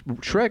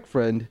Shrek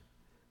friend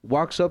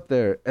walks up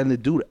there, and the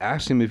dude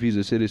asks him if he's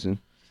a citizen.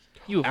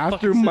 You a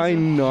After fucking my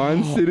citizen?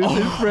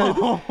 non-citizen friend,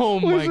 Oh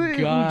was my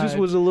god. who just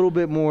was a little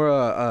bit more,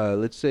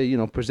 let's say,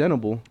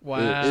 presentable.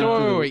 Wow.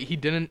 So wait, he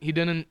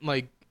didn't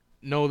like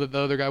know that the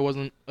other guy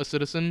wasn't a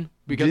citizen,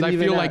 because Didn't I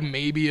even feel a- like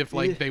maybe if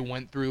like Yeah. they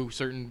went through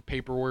certain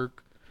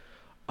paperwork.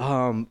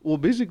 Well,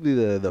 basically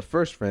the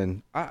first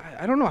friend,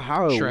 I don't know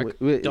how Shrek.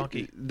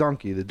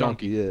 the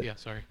donkey, yeah. Yeah,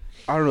 sorry.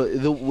 I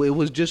don't know. It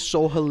was just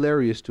so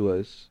hilarious to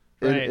us.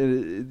 Right.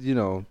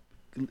 And,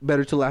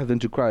 better to laugh than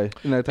to cry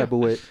in that type of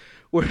way.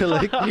 Where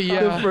like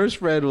Yeah. the first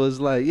friend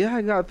was like, "Yeah,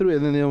 I got through it,"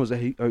 and then the other was like,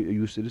 "Hey, are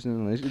you a citizen?"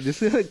 And like,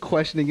 just like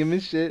questioning him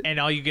and shit. And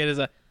all you get is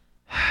a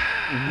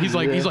He's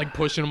like Yeah. he's like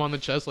pushing him on the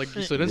chest, like,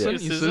 you citizen, you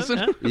citizen.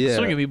 Huh? Yeah.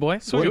 Swing at me, boy.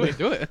 Swing Do at me. it,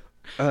 do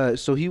it.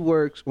 So he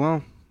works.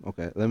 Well,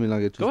 okay, let me not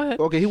get too. Go ahead.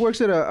 Okay, he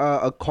works at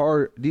a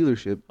car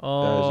dealership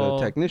Oh,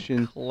 as a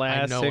technician.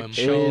 I know him.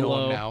 Classic I know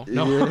cholo. him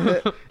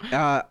now.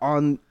 No.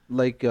 On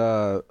like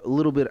a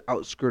little bit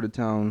outskirt of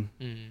town.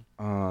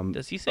 Mhm.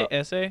 Does he say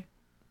essay?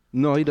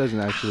 No, he doesn't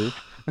actually.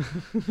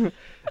 That's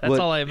But-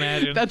 all I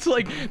imagine. That's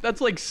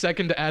like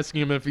second to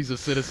asking him if he's a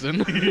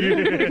citizen.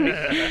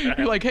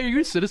 You're like, hey, are you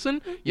a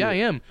citizen? Yeah, I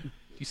am. Do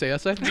you say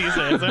essay? Do you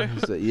say essay?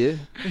 So, yeah.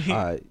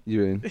 All right,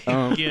 you're in.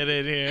 Get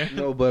in here.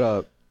 No,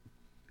 but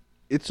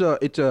it's a.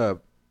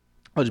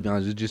 I'll just be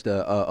honest. It's just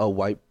a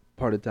white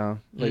part of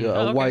town, like a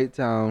okay. white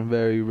town,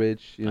 very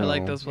rich. I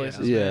like those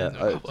places, Yeah, man.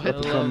 I I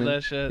love coming-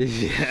 that shit.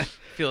 Yeah.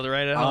 Feel it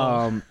right at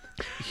home.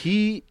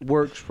 He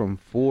works from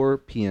 4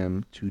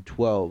 p.m. to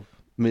 12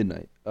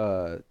 midnight.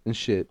 And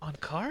shit. On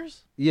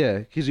cars? Yeah,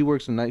 because he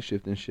works a night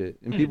shift and shit.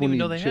 And I people didn't even need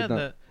know they shit had done.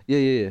 that.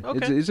 Yeah.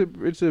 Okay.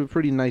 It's a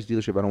pretty nice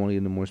dealership. I don't want to get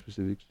into more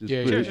specifics. Just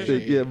Yeah, pretty sure,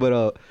 sick. sure. Yeah,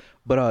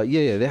 but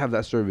yeah, they have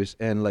that service,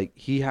 and like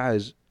he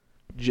has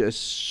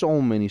just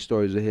so many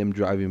stories of him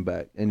driving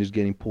back and just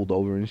getting pulled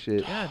over and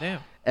shit. God damn.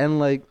 And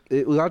like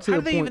it got to How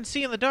the do they point. even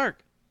see in the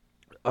dark?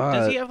 uh,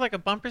 Does he have like a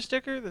bumper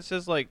sticker that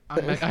says like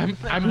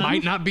I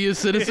might not be a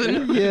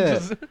citizen. Yeah.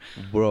 Just-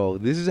 Bro,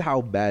 this is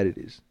how bad it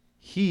is.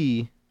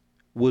 He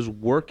was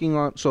working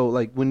on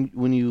like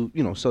when you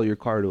sell your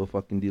car to a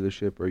fucking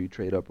dealership or you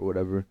trade up or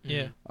whatever.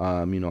 Yeah.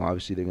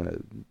 Obviously they're gonna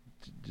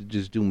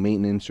just do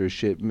maintenance or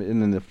shit, and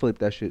then they flip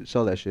that shit,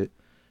 sell that shit.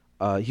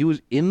 He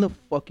was in the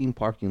fucking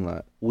parking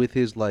lot with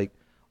his like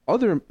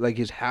other like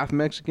his half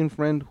Mexican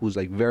friend who's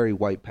like very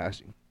white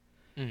passing,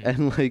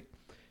 and like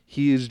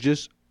he is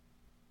just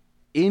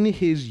in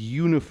his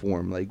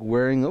uniform, like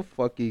wearing a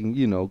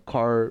fucking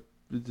car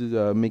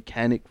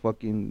mechanic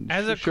fucking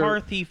as a shirt. car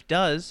thief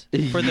does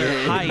for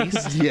their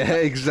heist. Yeah,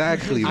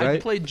 exactly, I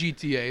right? played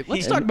GTA.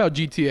 Let's talk about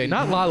GTA,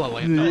 not La La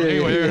Land. though.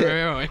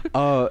 Yeah,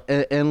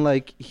 Anyway. And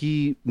like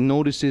he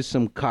notices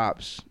some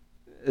cops,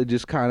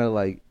 just kind of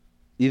like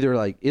either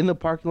like in the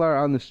parking lot or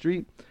on the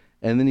street,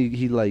 and then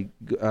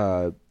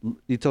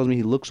he tells me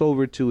he looks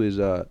over to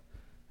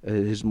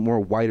his more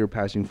whiter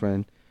passing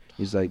friend.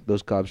 He's like,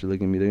 those cops are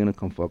looking at me. They're gonna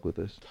come fuck with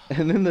us.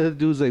 And then the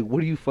dude's like,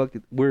 what are you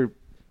fucking?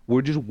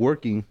 We're just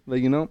working,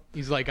 like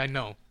He's like, I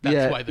know.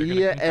 That's why they're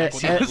gonna and, come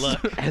fuck with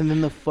us. Look. and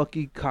then the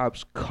fucking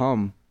cops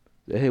come.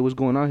 Hey, what's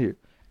going on here?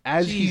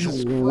 As Jesus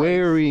he's Christ.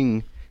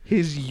 wearing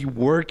his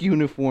work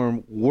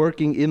uniform,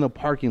 working in the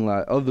parking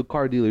lot of the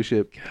car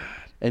dealership,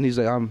 and he's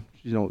like, I'm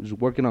just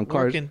working on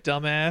cars. Working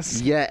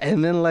dumbass. Yeah,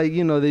 and then like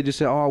they just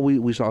say, oh,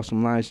 we saw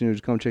some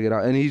license, come check it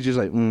out, and he's just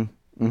like,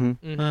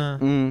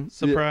 Surprise, And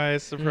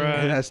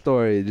surprise. that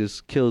story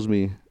just kills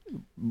me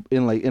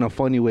in a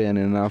funny way and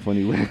in a not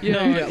funny way.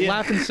 Yeah,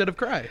 laugh instead of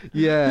cry.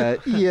 yeah.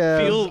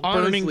 Feel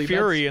honestly, burning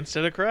fury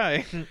instead of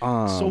cry.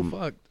 So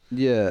fucked.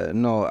 Yeah,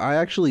 no, I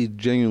actually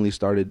genuinely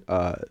started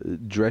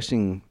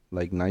dressing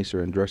like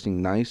nicer and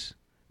dressing nice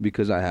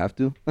because I have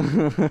to.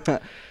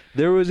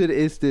 There was an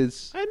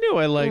instance. I knew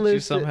I liked you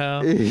Listen-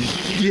 somehow.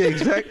 Yeah,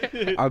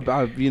 exactly.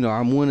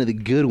 I'm one of the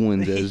good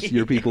ones, as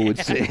your people would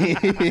say.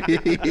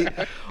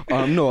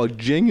 No,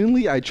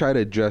 genuinely, I try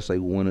to dress like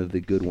one of the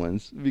good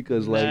ones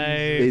because like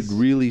it Nice.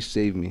 really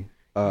saved me.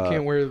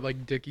 Can't wear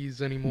like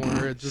Dickies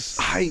anymore. It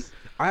just I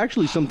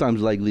actually sometimes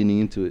like leaning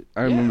into it.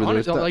 I remember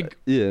there's honestly, like-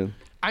 yeah.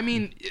 I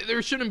mean,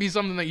 there shouldn't be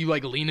something that you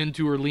like lean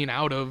into or lean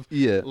out of.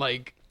 Yeah.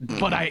 Like,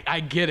 but I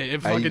get it.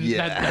 It fucking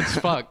yeah. that's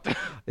fucked.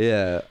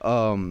 Yeah.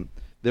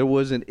 There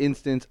was an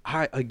instance.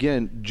 No,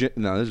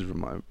 this is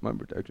for my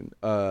protection.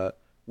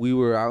 We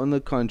were out in the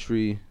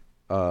country,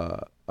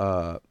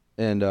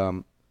 and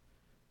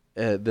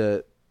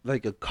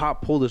a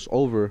cop pulled us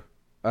over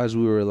as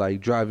we were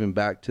like driving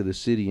back to the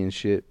city and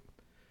shit,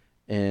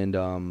 and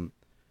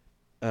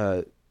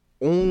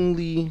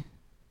only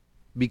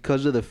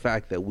because of the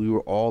fact that we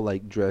were all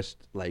like dressed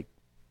like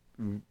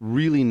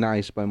really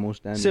nice by most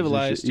standards. and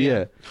Civilized, shit.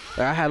 yeah.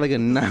 I had like a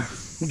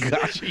nice.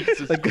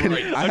 Jesus Like,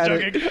 Christ.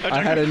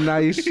 I had a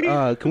nice.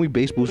 Can we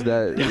bass boost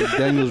that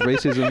Daniel's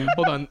racism?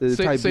 Hold on.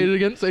 type Say it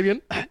again. Say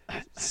it again.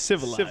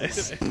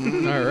 Civilized.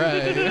 All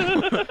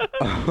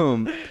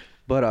right.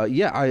 But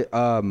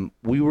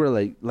we were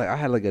like I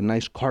had like a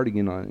nice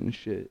cardigan on and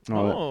shit. And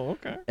all that. Oh,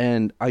 okay.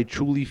 And I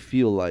truly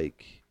feel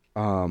like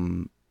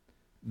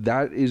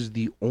that is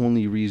the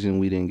only reason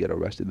we didn't get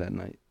arrested that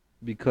night,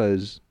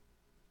 because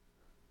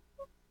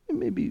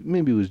maybe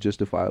it was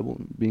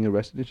justifiable being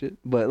arrested and shit.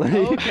 But like,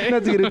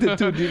 not to get into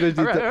too deep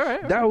into detail, all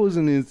right. that was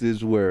an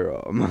instance where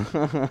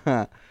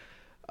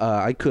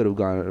I could have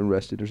gone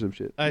arrested or some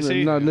shit. I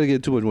see. Not to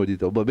get too much more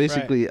detail, but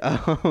basically,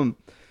 after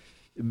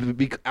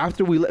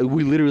we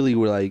literally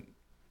were like,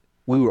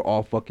 we were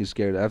all fucking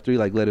scared after he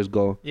like let us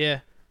go. Yeah.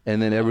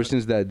 And then ever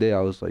since that day,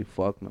 I was like,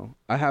 fuck no.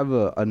 I have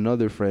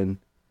another friend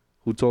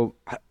who told,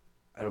 I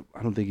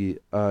don't think he,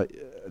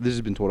 this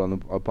has been told on the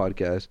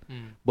podcast,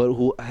 but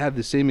who had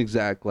the same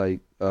exact like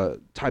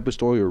type of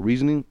story or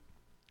reasoning.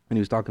 And he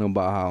was talking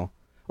about how,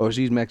 or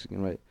she's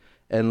Mexican, right?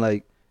 And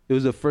like, it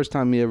was the first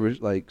time he ever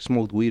like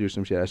smoked weed or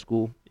some shit at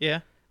school. Yeah.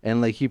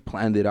 And like, he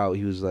planned it out.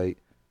 He was like,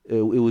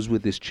 it was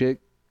with this chick.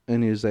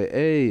 And he was like,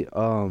 hey,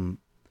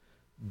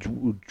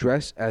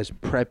 dress as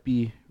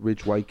preppy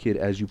rich white kid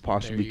as you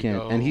possibly can.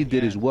 go. And he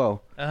did as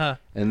well. Uh-huh.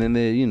 And then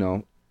they,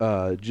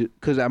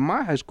 because at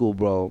my high school,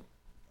 bro,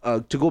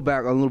 to go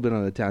back a little bit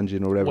on a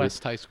tangent or whatever.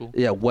 West High School.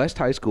 Yeah, West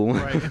High School.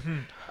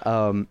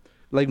 Right.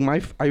 Like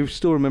I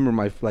still remember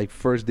my like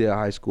first day of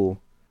high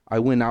school. I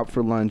went out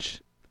for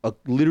lunch,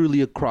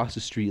 literally across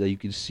the street, like you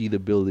could see the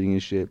building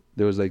and shit.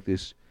 There was like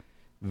this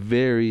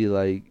very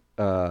like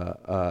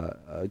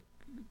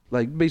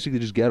basically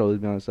just ghetto, to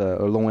be honest,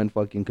 a low end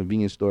fucking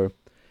convenience store,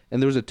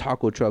 and there was a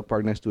taco truck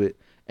parked next to it.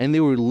 And they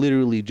were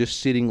literally just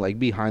sitting like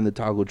behind the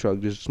taco truck,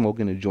 just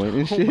smoking a joint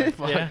and shit.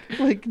 Yeah.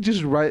 Like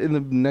just right in the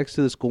next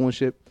to the school and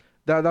shit.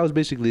 That was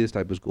basically this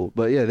type of school.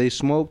 But yeah, they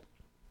smoked,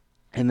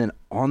 and then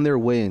on their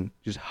way in,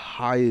 just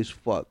high as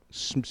fuck,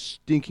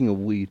 stinking of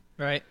weed.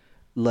 Right.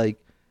 Like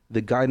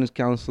the guidance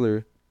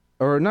counselor,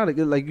 or not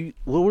like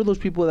what were those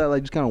people that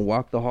like just kind of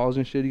walk the halls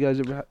and shit? You guys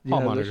ever?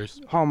 Hall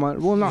monitors. Hall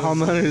monitors. Well, not hall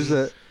monitors.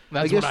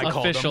 That's guess what I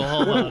call Official.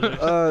 them. Hold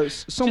on.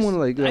 Someone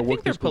like that I worked think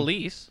in they're school.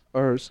 police.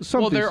 Or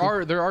something.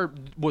 Well,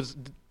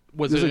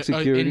 was There's, it like,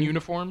 security. in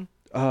uniform?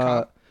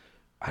 I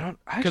don't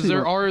Because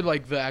there are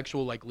like the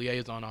actual like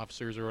liaison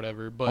officers or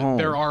whatever, but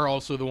there are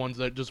also the ones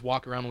that just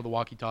walk around with a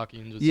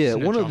walkie-talkie and just snitch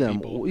one of on them.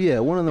 people. Yeah,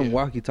 one of them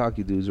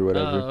walkie-talkie dudes or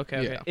whatever. Oh,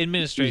 okay. Yeah.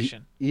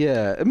 Administration.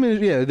 Yeah,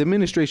 the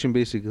administration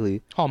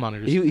basically. Hall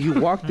monitors. He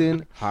walked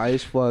in high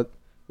as fuck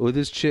with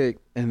his chick,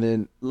 and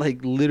then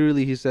like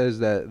literally he says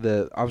that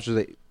the officer's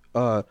like,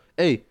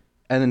 hey,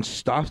 and then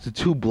stops the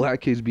two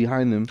black kids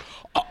behind them.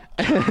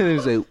 And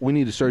he's like, we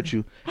need to search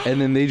you.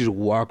 And then they just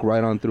walk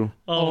right on through.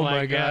 Oh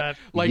my god.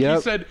 Like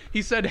Yep.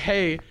 he said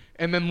hey,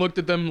 and then looked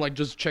at them like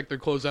just checked their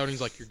clothes out, and he's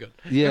like, you're good.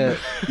 Yeah,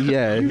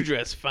 yeah. You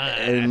dress fine.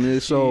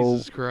 And so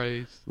Jesus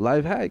Christ.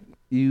 life hack,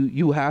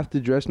 you have to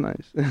dress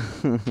nice.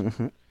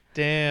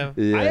 Damn.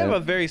 Yeah. I have a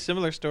very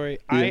similar story.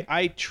 Yeah.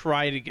 I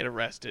try to get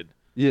arrested.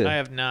 Yeah. I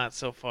have not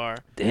so far.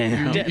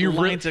 Damn. You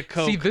lines of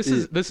coke. See, this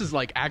is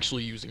like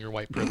actually using your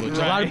white privilege.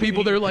 A lot of Right.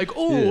 people, they're like,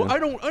 oh, Yeah. I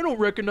don't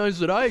recognize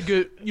that I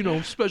get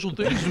special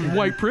things with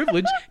white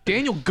privilege.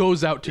 Daniel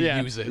goes out to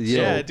Yeah. use it.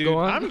 Yeah, So dude. go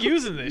on. I'm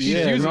using this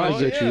Yeah, shit. using no, I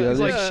it. get you. It's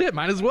like Yeah. shit,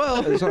 might as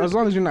well. As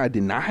long as you're not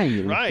denying it.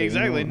 and Right, shit,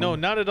 exactly. you know? No,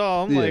 not at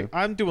all. I'm Yeah. like,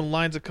 I'm doing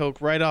lines of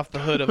coke right off the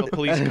hood of a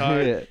police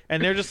car, Yeah.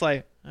 and they're just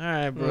like, "All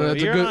right, bro,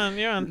 That's a you're good- on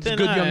it's a thin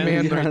good young ice.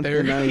 man. Yeah, right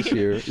there. nice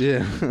here.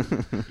 Yeah.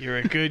 You're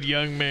a good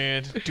young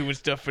man doing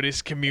stuff for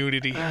this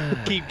community.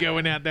 Keep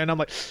going out there." And I'm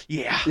like,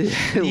 yeah,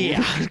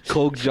 yeah,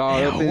 Coke jaw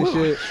up and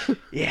shit.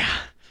 yeah.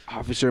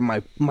 Officer,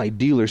 my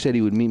dealer said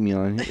he would meet me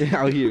on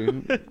out here.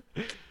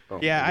 Oh,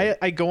 Yeah,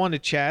 I go on to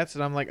chats,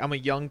 and I'm like, I'm a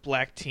young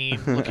black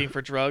teen looking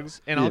for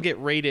drugs, and Yeah. I'll get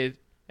raided.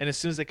 And as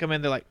soon as they come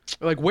in, they're like,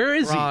 Like, where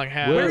is Wrong he?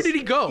 house. Where did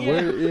he go?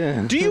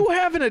 yeah. "Do you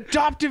have an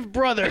adoptive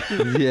brother?"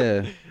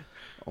 Yeah.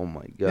 Oh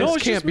my god. No, This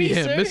it's can't just be me,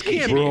 him. sir. This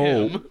can't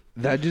Bro, be him.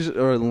 that just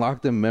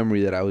unlocked a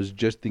memory that I was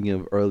just thinking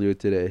of earlier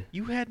today.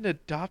 You had an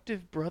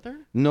adoptive brother?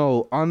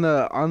 No, on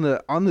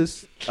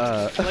this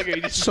Like, are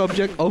you just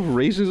subject of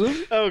racism,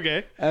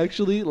 okay?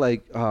 actually,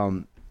 like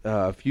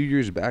a few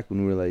years back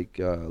when we were like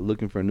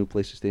looking for a new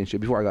place to stay and shit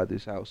before I got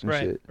this house and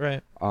Right, shit.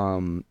 right.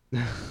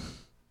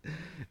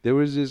 There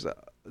was this.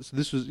 So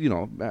this was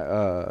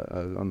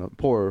on the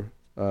poor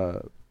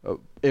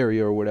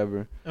area or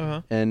whatever,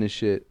 Uh-huh. and this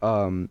shit.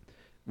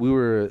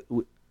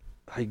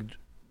 Like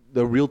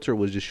the realtor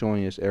was just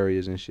showing us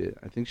areas and shit.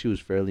 I think she was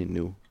fairly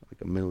new,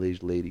 like a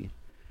middle-aged lady,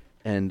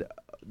 and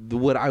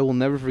what I will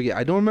never forget.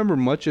 I don't remember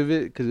much of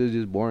it because it was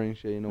just boring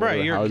shit. You know, Right,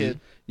 whatever, you're a houses. kid.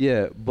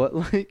 Yeah, but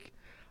like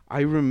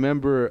I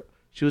remember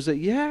she was like,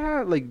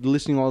 yeah, like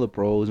listing all the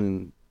pros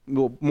and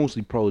well,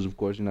 mostly pros, of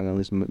course. You're not gonna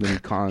list many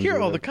cons. Here or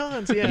are all the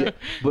whatever. cons, yeah.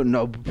 But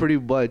no, pretty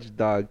much,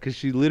 dog. Because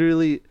she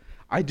literally,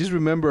 I just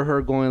remember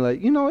her going like,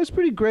 it's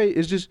pretty great.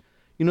 It's just,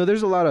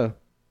 there's a lot of,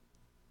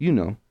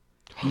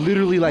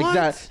 literally like What?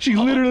 that. She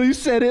literally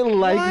said it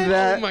like What?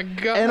 that. Oh my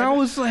god. And I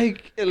was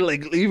like,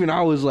 even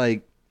I was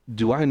like,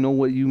 do I know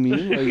what you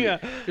mean? Like, Yeah.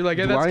 You're like,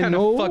 hey, Do that's I kind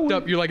know? of fucked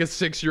up. You're like a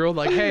 6-year-old.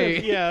 Like,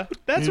 hey, Yeah,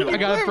 that's what I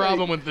got a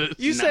problem with this.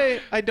 You say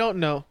I don't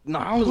know. No,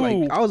 I was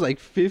Who? like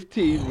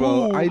 15,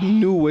 bro. Who? I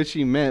knew what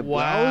she meant. But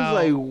I Wow.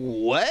 was like,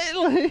 what?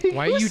 Like,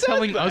 Why are Who you said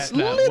telling that? us that?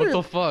 What Literally.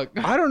 the fuck?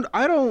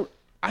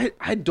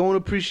 I don't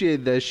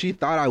appreciate that she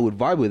thought I would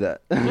vibe with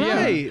that.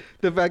 Right.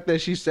 The fact that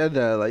she said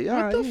that, like,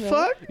 yeah, What the you know.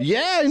 fuck?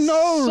 Yeah, I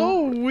know.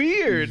 So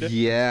weird.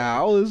 Yeah,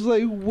 I was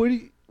like, what?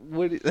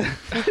 What?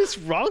 What is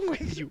wrong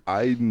with you?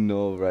 I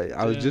know, right?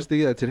 I was Yeah. just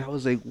thinking that today. I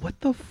was like, what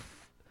the?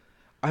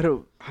 I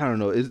don't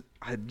know.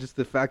 Just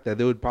the fact that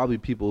there would probably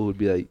people who would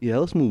be like, yeah,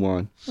 let's move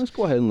on. Let's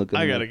go ahead and look at.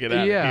 I them gotta up." get out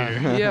of Yeah,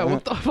 here. yeah.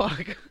 What the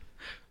fuck?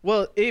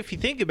 Well, if you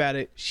think about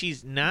it,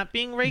 she's not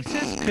being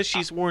racist because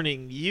she's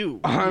warning you.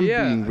 I'm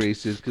Yeah. being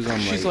racist because I'm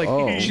She's like,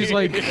 like, oh. she's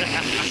like,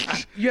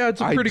 yeah, it's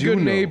a I pretty do good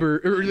know.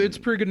 neighbor, or it's a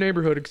pretty good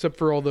neighborhood, except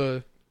for all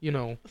the, you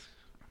know,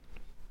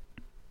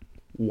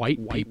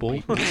 white people.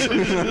 If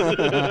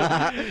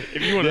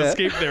you want to Yeah.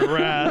 escape their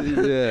wrath.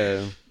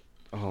 yeah.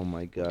 Oh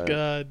my god.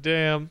 God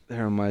damn.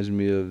 That reminds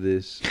me of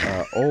this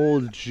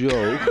old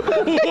joke. what?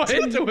 What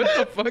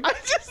the fuck? I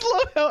just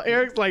love how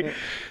Eric's like,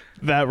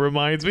 that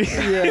reminds me.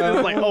 Yeah.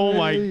 It's like, oh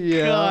my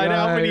Yeah, God,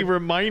 how many right.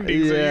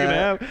 remindings are you going to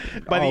Yeah.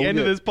 have? By the Oh, end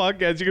of yeah. this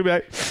podcast, you're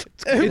going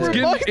to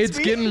be like, It's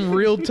getting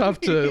real tough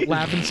to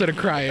laugh instead of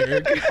cry,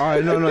 Eric. All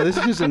right, no, this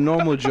is just a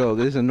normal joke.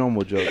 This is a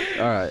normal joke.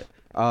 All right.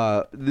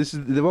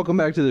 Welcome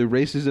back to the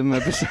racism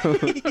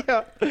episode.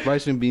 Yeah.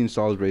 Rice and Beans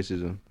solves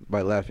racism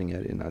by laughing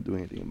at it and not doing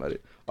anything about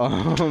it.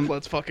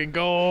 Let's fucking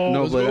go.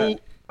 No, let's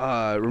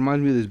but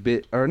reminds me of this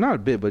bit, or not a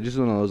bit, but just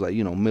one of those like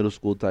middle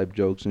school type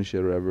jokes and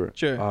shit or whatever.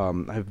 Sure.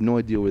 I have no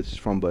idea where this is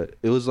from, but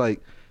it was like,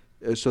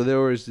 so there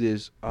was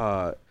this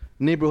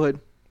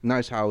neighborhood,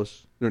 nice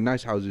house. There are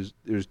nice houses.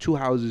 There's two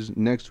houses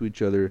next to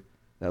each other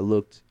that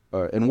looked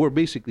and were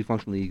basically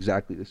functionally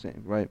exactly the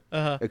same, right?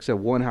 Uh-huh. Except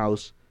one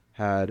house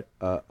had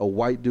a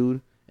white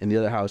dude and the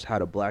other house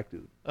had a black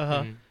dude.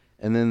 Uh-huh. Mhm.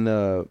 And then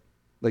the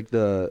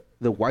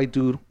white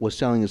dude was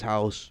selling his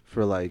house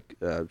for like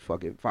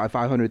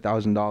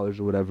 $500,000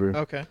 or whatever,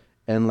 Okay.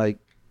 and like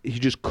he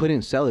just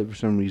couldn't sell it for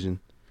some reason.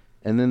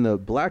 And then the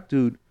black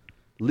dude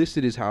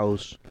listed his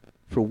house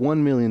for $1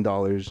 million,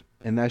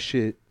 and that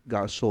shit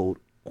got sold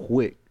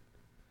quick.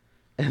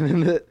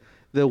 And then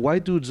the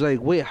white dude's like,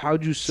 "Wait,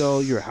 how'd you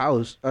sell your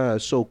house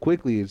so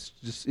quickly? It's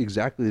just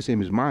exactly the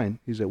same as mine."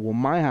 He's like, "Well,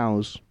 my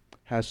house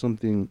has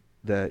something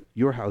that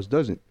your house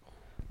doesn't.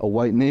 A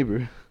white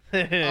neighbor."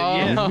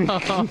 Yeah.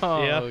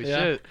 Oh, Yeah, yeah.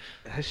 shit.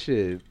 That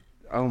shit.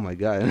 Oh my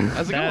god.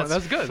 That's a good one. That's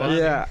That's good. funny.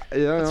 Yeah, yeah.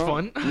 That's no.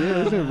 fun.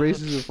 Yeah, isn't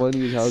racism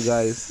funny as hell,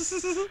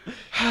 guys?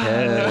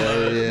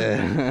 Hell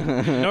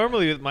yeah.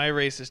 Normally with my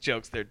racist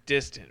jokes, they're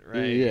distant,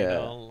 right? You Yeah.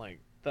 know, like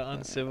the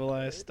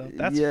uncivilized stuff.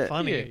 That's Yeah.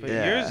 funny, Yeah, but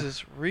yeah. yours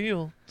is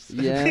real.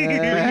 Pretty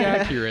Yeah.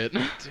 accurate.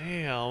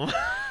 Damn.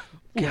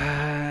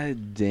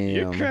 God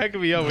You're damn.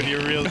 cracking me up with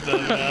your real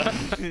stuff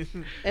now.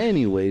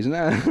 Anyways,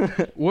 nah.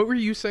 What were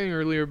you saying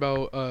earlier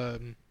about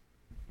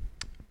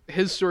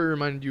his story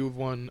reminded you of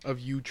one of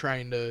you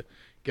trying to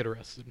get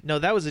arrested? No,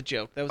 that was a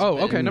joke. That was a Oh,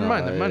 bit. okay. Never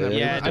mind. Never mind. Never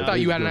Yeah, mind. no, I thought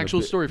you he's had an doing a actual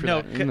bit. story for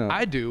No, that. No.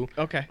 I do.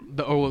 Okay.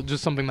 Well,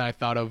 just something that I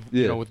thought of,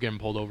 Yeah. with getting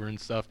pulled over and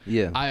stuff.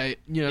 Yeah.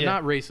 Yeah.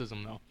 Not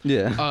racism though.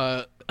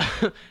 Yeah.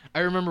 I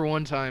remember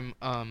one time,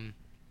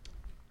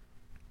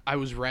 I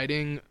was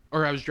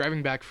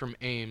driving back from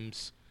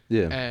Ames,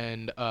 Yeah.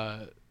 and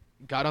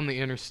got on the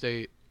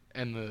interstate,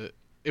 and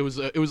it was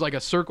like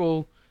a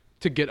circle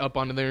to get up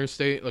onto the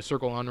interstate, a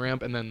circle on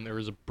ramp, and then there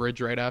was a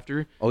bridge right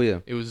after. Oh yeah.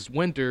 It was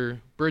winter,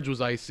 bridge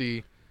was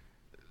icy,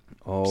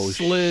 Oh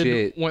slid,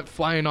 shit. went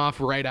flying off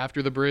right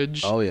after the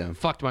bridge. Oh yeah.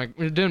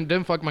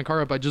 Didn't fuck my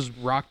car up. I just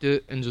rocked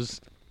it and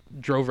just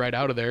drove right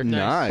out of there.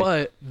 Nice.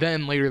 But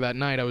then later that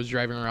night, I was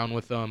driving around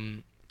with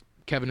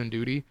Kevin and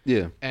Duty,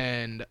 Yeah.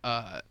 and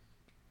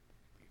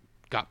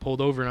got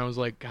pulled over, and I was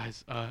like,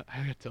 guys, I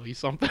gotta tell you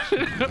something.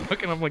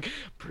 Fucking, I'm like,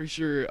 pretty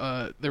sure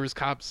there was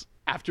cops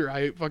after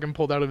I fucking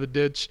pulled out of the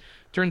ditch.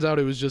 Turns out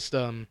it was just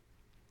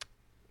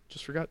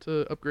forgot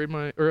to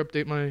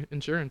update my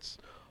insurance.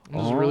 I'm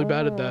just really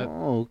bad at that.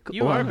 Oh,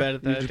 You are bad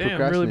at you that. just Damn.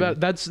 Really procrastinated.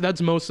 bad.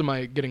 That's most of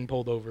my getting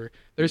pulled over.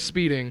 There's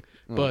speeding,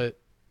 but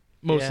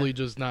mostly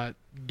just not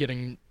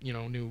getting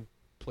new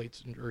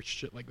plates or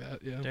shit like that.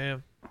 Yeah.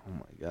 Damn. Oh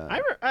my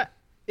god.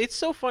 It's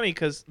so funny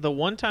because the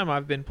one time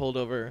I've been pulled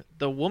over,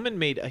 the woman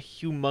made a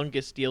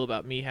humongous deal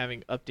about me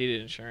having updated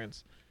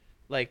insurance.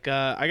 Like,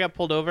 I got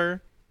pulled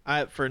over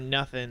for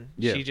nothing.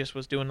 Yeah. She just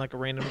was doing like a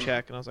random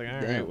check, and I was like, all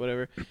right, Damn.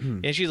 whatever.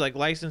 And she's like,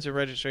 license and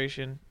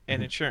registration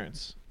and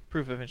insurance,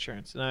 proof of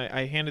insurance. And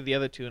I handed the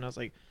other two, and I was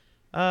like,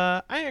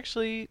 I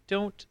actually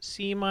don't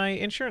see my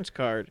insurance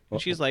card. And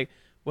she's like,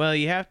 well,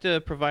 you have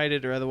to provide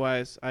it or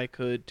otherwise I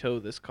could tow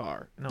this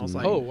car. And I was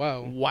like, Oh,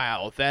 wow.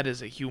 wow, that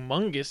is a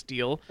humongous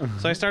deal.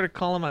 So I started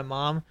calling my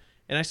mom,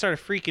 and I started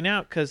freaking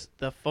out because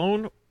the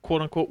phone,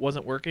 quote unquote,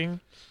 wasn't working.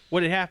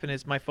 What had happened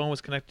is my phone was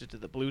connected to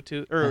the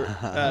Bluetooth,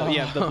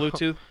 the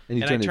Bluetooth,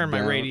 and I turned it turned my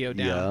down. radio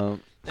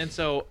down. Yeah. And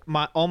so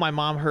all my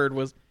mom heard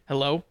was,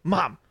 hello,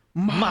 mom,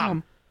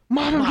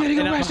 Mom, I'm getting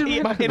and arrested.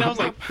 and I was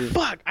like,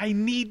 fuck, I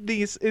need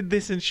this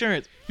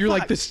insurance. You're Fuck.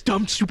 like, this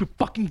dumb, stupid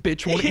fucking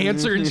bitch won't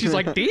answer. And she's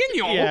like,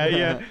 Daniel.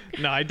 Yeah.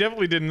 No, I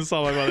definitely didn't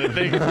insult my mother.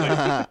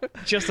 Thankfully.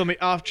 Just on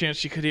the off chance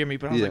she could hear me.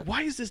 But I was Yeah. like,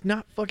 why is this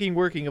not fucking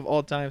working of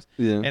all times?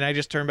 Yeah. And I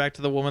just turned back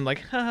to the woman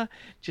like,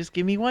 just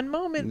give me one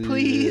moment,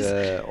 please.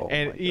 Yeah. Oh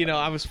And, my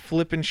I was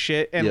flipping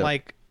shit. And Yeah.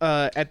 like,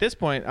 at this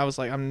point, I was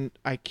like,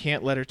 I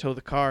can't let her tow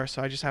the car.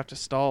 So I just have to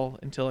stall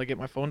until I get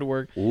my phone to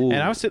work. Ooh.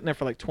 And I was sitting there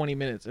for like 20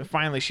 minutes. And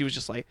finally she was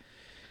just like,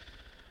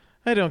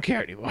 I don't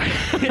care anymore.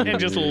 And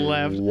just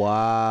left.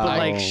 Wow. But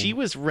like she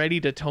was ready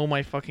to tow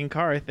my fucking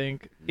car, I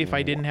think, if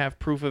I didn't have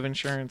proof of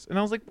insurance. And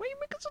I was like, why are you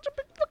making such a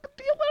big fucking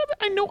deal out of it?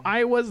 I know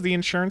Iowa's the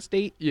insurance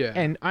state. Yeah.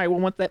 And Iowa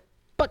wants that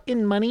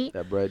fucking money.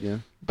 that bread, yeah.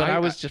 But I I-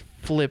 was just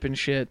flipping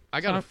shit.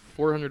 I got a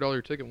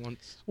 $400 ticket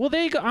once. Well,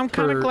 there you go. I'm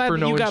kind of For- glad for that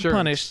no you got insurance.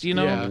 punished,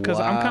 Yeah. because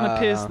I'm kind of Wow.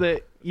 pissed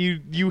that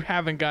you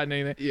haven't gotten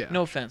anything. Yeah.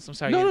 No offense. I'm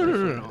sorry. No, you no, didn't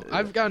no, pay no, for no.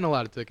 I've gotten a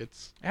lot of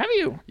tickets. it. Have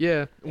you?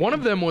 Yeah. One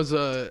of them was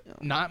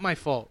not my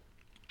fault.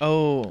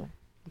 Oh.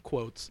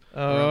 Quotes.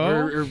 Oh.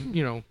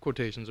 Or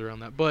quotations around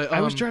that. But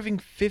I was driving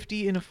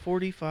 50 in a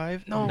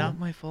 45. No, Not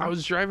my fault. I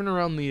was driving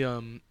around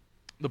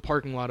the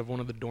parking lot of one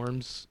of the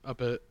dorms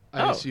up at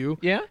ISU.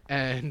 Yeah?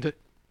 And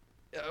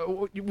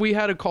we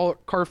had a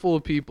car full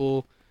of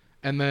people,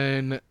 and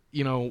then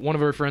one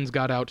of our friends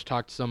got out to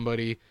talk to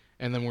somebody,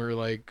 and then we were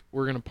like,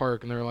 we're gonna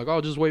park, and they were like,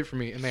 oh, just wait for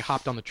me, and they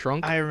hopped on the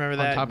trunk. I remember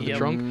that. on top of the Yep.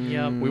 trunk.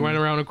 Yep. We went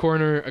around a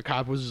corner, a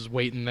cop was just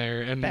waiting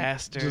there, and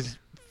Bastard. just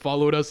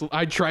followed us.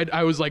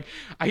 I was like,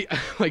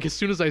 like as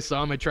soon as I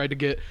saw him, I tried to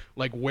get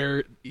like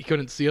where he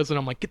couldn't see us, and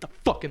I'm like, get the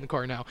fuck in the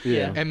car now.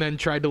 Yeah. And then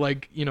tried to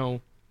like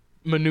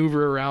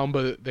maneuver around,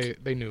 but they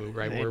knew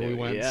right They where we knew,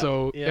 went. yeah,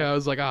 So yeah. I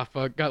was like, ah,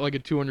 fuck, got like a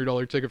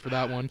 $200 ticket for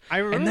that one. I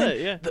remember And then that,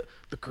 yeah.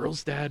 The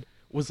girl's dad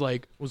was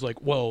like,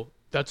 well,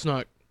 that's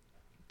not.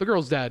 The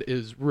girl's dad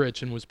is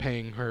rich and was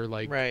paying her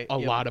like Right, a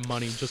yep. lot of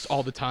money just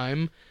all the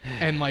time,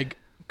 and like,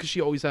 cause she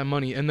always had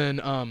money. And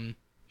then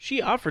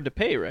She offered to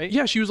pay, right?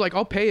 yeah, she was like,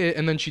 I'll pay it.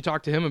 And then she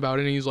talked to him about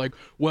it, and he's like,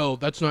 well,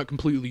 that's not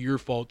completely your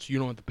fault, so you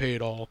don't have to pay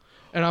it all.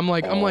 And I'm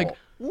like,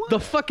 the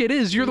fuck it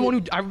is. You're the one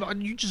who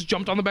you just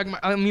jumped on the back of my.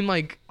 I mean,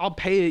 like, I'll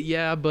pay it,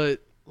 yeah, but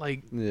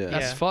like, Yeah.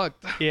 that's Yeah.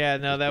 fucked. Yeah,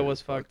 no, that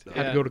was fucked. I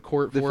had to go to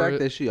court The for fact it.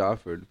 that she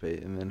offered to pay,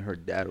 and then her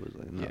dad was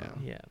like, "No, Yeah.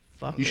 Yeah,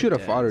 fuck. you her should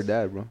have fought her dads.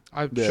 dad, bro.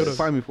 I Yeah, should have.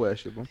 find me for that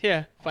shit, bro.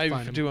 Yeah, fight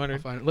Find for him. 200. I'll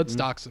find him. Let's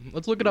dox him.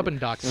 Let's look it up and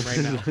dox him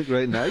right now.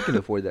 Right now, you can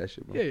afford that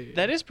shit, bro. Yeah, yeah,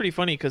 That is pretty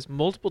funny because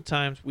multiple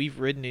times we've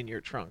ridden in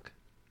your trunk.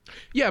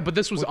 yeah, but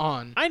this was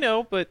on. I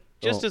know, but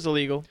just Oh. as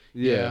illegal.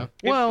 Yeah.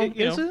 Well,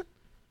 you is know, it?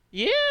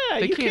 Yeah,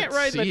 They you can't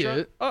ride in the see trunk.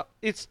 it. Oh,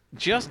 it's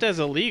just as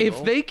illegal.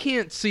 If they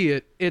can't see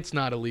it, it's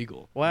not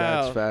illegal.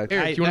 wow, That's fact.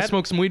 Eric, you want to that-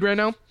 smoke some weed right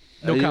now?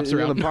 No It's cops on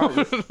around.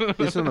 the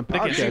it's on the can see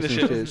podcast the and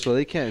shit. shit, so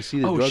they can't see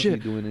the Oh, drugs shit. we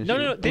doing and No,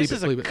 shit. no, this Bleep it,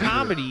 is a bleep it.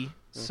 comedy.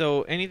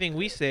 So anything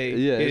we say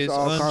Yeah, is it's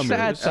all comedy.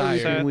 Sad side.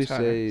 Everything we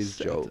satire. say is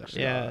Sad jokes.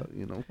 side. Yeah.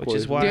 You know, Which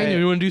is poison. why- Daniel,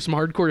 you want to do some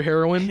hardcore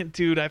heroin?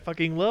 Dude, I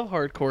fucking love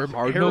hardcore.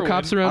 Hard- heroin. No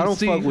cops around I to don't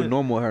see. fuck with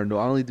normal heroin. No,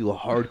 I only do a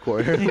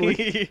hardcore heroin.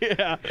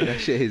 Yeah. That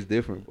shit is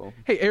different, bro.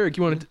 Hey, Eric,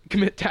 you want to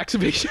commit tax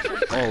evasion?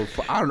 Oh,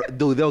 I don't,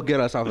 dude, they'll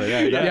get us off of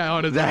that. Yeah,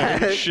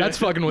 honestly. That's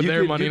fucking with you their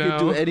could, money you now.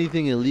 could do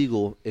anything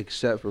illegal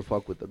except for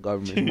fuck with the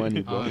government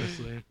money, bro.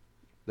 Honestly,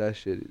 That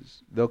shit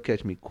is. They'll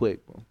catch me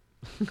quick, bro.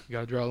 you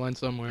gotta draw a line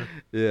somewhere.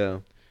 Yeah.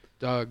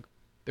 Dog,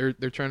 they're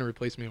trying to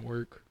replace me at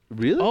work.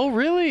 Really? Oh,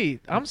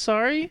 really? I'm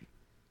sorry.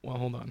 Well,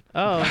 hold on.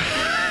 Oh.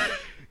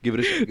 Give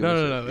it a shot. Give it a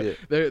No. shot.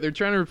 Yeah. They're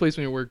trying to replace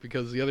me at work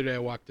because the other day I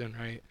walked in,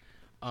 right?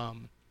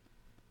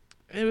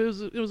 It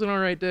was an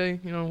alright day,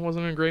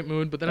 wasn't in a great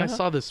mood, but then I Uh-huh.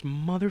 saw this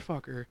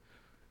motherfucker,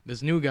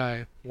 this new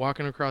guy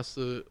walking across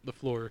the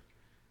floor,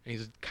 and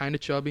he's kind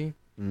of chubby,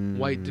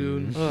 white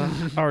dude,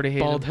 Ugh, already hate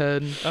bald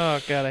him. head,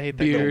 Oh god, I hate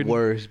that. Beard. The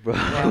worst, bro.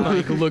 and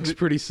like looks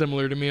pretty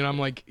similar to me, and I'm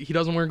like, he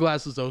doesn't wear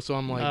glasses though, so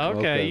I'm like, Oh, okay,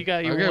 Okay. you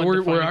got your okay, one we're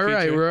defining all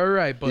right, feature. we're all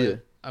right, but Yeah.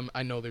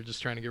 I know they're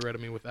just trying to get rid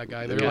of me with that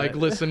guy. They're Yeah. like,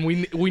 listen,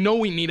 we know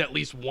we need at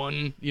least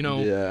one,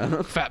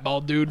 Yeah. fat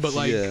bald dude, but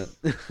like, yeah.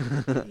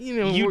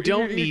 You you're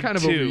don't need kind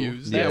of two.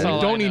 overused. That's yeah, all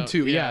we I don't know. need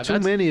two. Yeah. Yeah, Too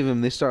that's, many of them,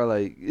 they start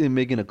like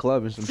making a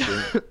club or some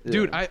shit.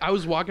 dude. Yeah. I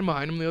was walking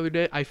behind him the other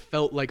day. I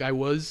felt like I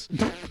was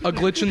a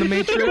glitch in the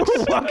Matrix.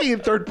 walking in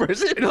third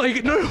person.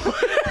 Like no,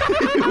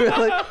 You were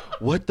like,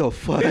 what the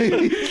fuck?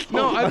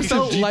 no, I Like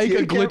felt some like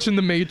a GTA glitch in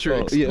the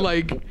Matrix. Oh, yeah.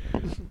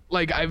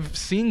 Like I've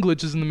seen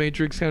glitches in the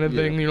Matrix kind of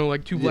thing. Yeah.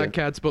 Like two black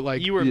cats, but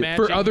like You were Yeah.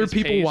 matching for other his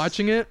people pace.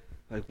 watching it.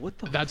 Like, what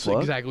the That's fuck?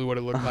 exactly what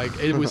it looked like.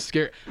 It was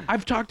scary.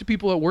 I've talked to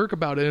people at work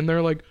about it, and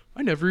they're like,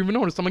 "I never even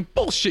noticed." I'm like,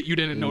 "Bullshit, you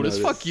didn't notice.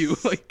 No, Fuck you."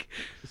 Like,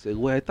 It's like,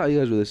 wait, I thought you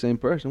guys were the same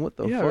person. What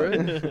the Yeah,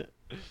 fuck? right.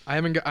 I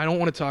don't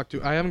want to talk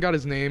to. I haven't got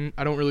his name.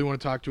 I don't really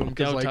want to talk to him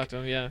because Don't like talk to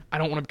him. Yeah. I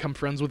don't want to become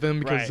friends with him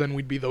because Right. then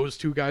we'd be those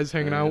two guys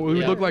hanging out. We would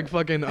Yeah. look like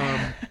fucking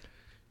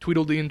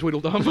Tweedledee and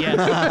Tweedledum.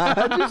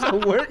 Yeah. Just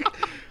at work.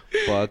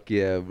 Fuck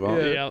yeah, bro.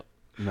 Yeah. Yeah.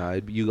 Nah,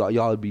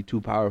 y'all would be too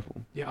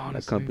powerful. Yeah, That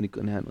honestly, company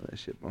couldn't handle that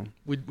shit, bro.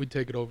 we'd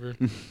take it over.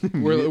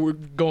 we're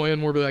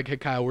going. We're like, hey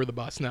Kyle, we're the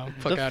boss now.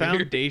 Fuck The out of here.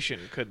 foundation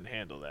couldn't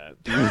handle that.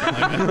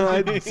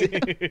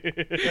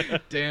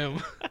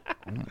 Damn.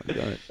 Oh my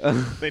god.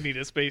 They need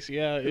a space, you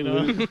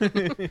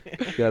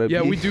Gotta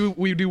Yeah, be,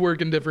 we do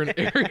work in different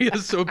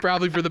areas, so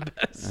probably for the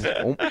best.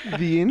 Oh,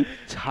 the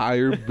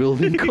entire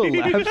building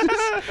collapses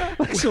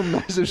like some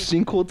massive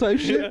sinkhole type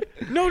shit.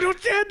 No, don't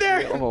stand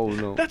there. Oh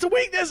no. That's a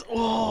weakness.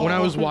 Oh. When I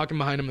was walking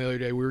behind him the other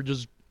day, we were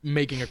just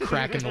making a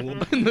crack in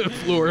the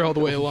floor all the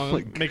way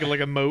along, Make it like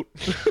a moat.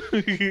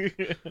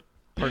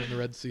 part in the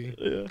Red Sea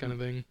kind of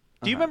thing.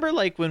 Do you remember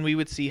like when we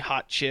would see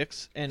hot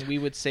chicks and we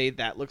would say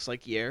that looks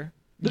like Yer?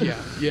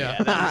 Yeah.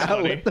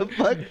 What the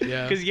fuck?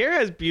 Yeah. Because Yer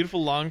has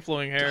beautiful long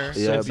flowing hair.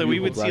 Yeah, so we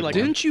beautiful would see black like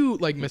Didn't you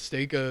like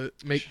mistake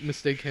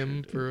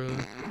him for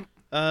a...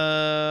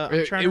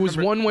 I'm trying It to was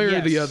remember. one way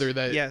or the Yes, other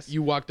that yes.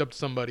 you walked up to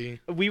somebody.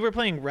 We were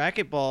playing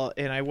racquetball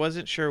and I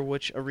wasn't sure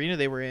which arena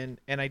they were in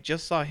and I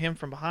just saw him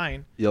from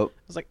behind. Yep. I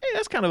was like, hey,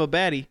 that's kind of a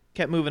baddie.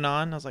 Kept moving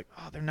on. I was like,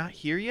 oh, they're not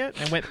here yet?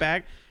 And I went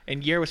back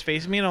and Yer was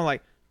facing me and I'm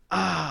like,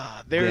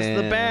 there's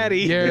the Damn.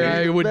 baddie. Yeah,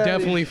 I would Baddie.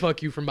 definitely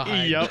fuck you from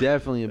behind. Yep.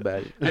 Definitely a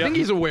baddie. I think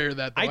he's aware of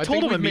that. Though. I I told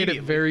think him we made it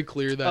immediately. very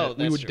clear that Oh, we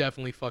that's would true.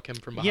 definitely fuck him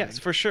from behind. Yes,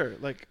 for sure.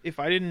 Like if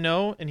I didn't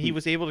know and he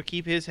was able to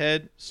keep his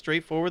head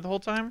straight forward the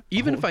whole time.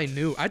 Even if I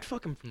knew, I'd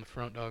fuck him from the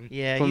front, dog.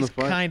 Yeah, From the he's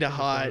front? kind of From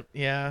the hot. front.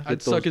 Yeah. I'd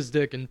Get suck those- his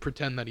dick and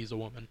pretend that he's a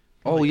woman.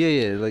 Oh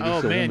yeah. Like Oh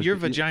it's a man, woman's- your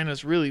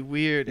vagina's really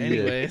weird. Yeah.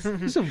 Anyway,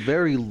 It's a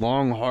very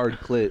long, hard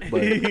clit,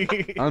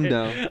 but I'm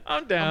down.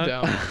 I'm down. I'm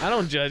down. I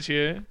don't judge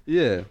here.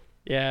 Yeah.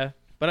 Yeah,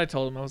 but I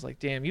told him I was like,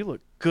 "Damn, you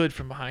look good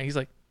from behind." He's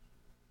like,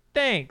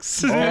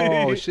 "Thanks."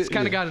 Oh shit. He's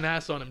kind of yeah. got an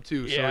ass on him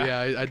too. So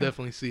Yeah. yeah, I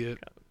definitely see it.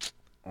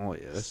 Oh yeah.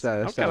 That's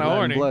that kinda Latin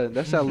horny. blood.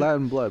 That's that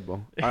Latin blood,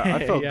 bro.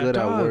 I felt Yeah. good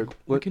at Dog, work.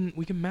 we What? can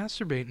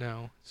masturbate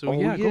now. So Oh,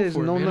 yeah, go yes,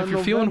 for it, no, man. no, If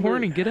you're feeling November.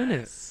 horny, get in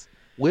it.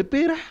 Whip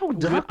it out.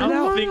 Dog.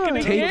 I'm thinking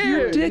again. Take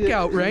your dick Yeah.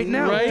 out right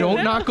now. Right Don't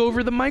now. knock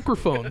over the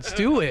microphones.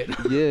 Do it.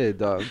 Yeah,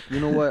 dog. You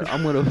know what?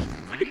 I'm gonna.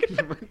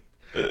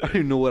 I don't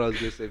even know what I was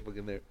gonna say.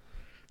 Fucking there.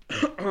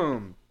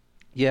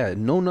 Yeah,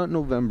 No Nut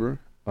November.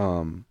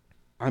 I'm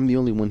the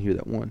only one here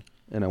that won,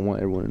 and I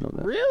want everyone to know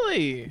that.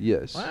 Really?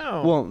 Yes.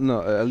 Wow. Well,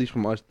 no, at least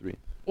from us three.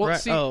 Well, Right.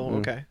 see, Oh,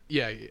 okay.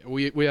 yeah,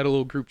 we had a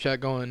little group chat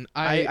going.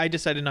 I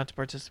decided not to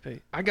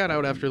participate. I got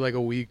out after like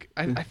a week.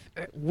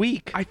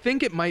 Weak. I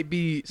think it might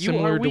be You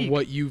similar are to weak.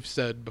 what you've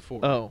said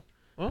before. Oh.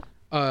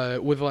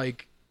 With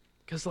like,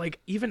 cause like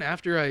even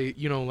after I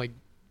like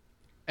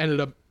ended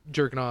up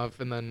jerking off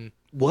and then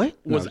What?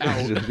 Was No,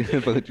 out.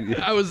 fuck you,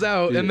 yeah. I was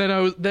out Yeah. and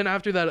then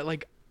after that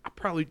like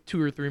probably 2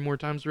 or 3 more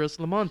times the rest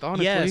of the month.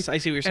 Honestly. Yes, I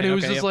see what you're saying. And it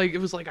was Okay, just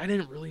yep. like I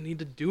didn't really need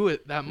to do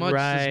it that much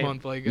Right. this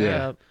month. Like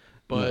Yeah.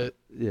 but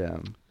Yeah.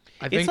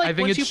 I think It's like I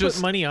think once it's you just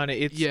put money on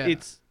it, Yeah.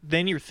 it's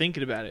then you're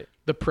thinking about it,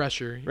 the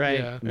pressure. right?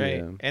 Yeah. Right.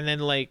 Yeah. And then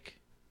like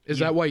Is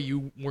You- that why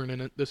you weren't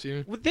in it this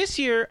year? with this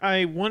year,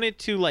 I wanted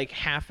to like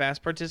half-ass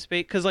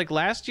participate because like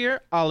last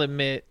year, I'll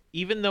admit,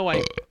 even though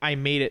I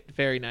made it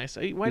very nice.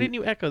 Why didn't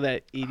you echo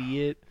that,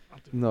 idiot?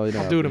 No, you don't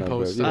I'll have do it to in know,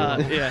 post. bro.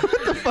 Yeah.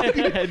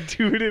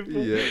 Do it.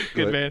 Yeah,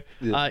 Good but- man.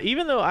 yeah.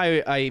 Even though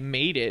I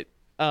made it,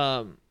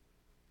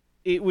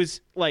 it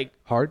was like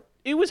Hard.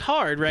 it was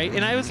hard, right?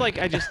 And I was like,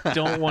 I just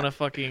don't want to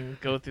fucking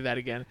go through that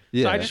again. So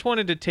Yeah. I just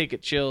wanted to take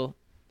it chill.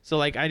 So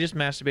like I just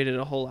masturbated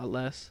a whole lot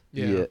less.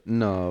 Yeah.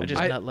 No. I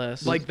just I- nut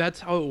less. Like that's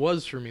how it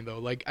was for me though.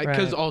 Like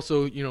because Right.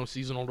 also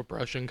seasonal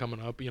depression coming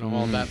up.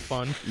 All that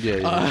fun. yeah.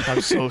 Yeah. I'm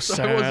so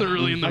So I wasn't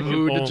really in the I can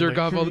mood to only- jerk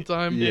off all the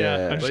time.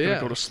 Yeah. I'm just But gonna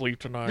yeah. go to sleep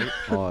tonight.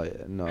 Oh yeah.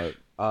 No.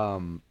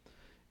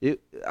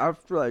 It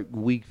after like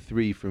week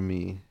 3 for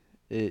me,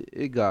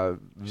 it got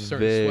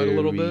starting to sweat a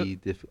little bit? very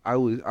difficult.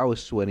 I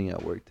was sweating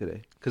at work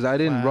today because I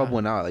didn't rub Wow.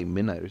 one out at, like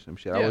midnight or some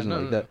shit. I Yeah, wasn't no,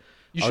 like no, that.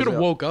 You I should was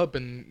have out- woke up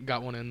and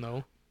got one in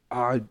though.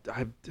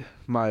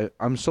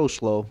 I'm so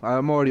slow.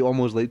 I'm already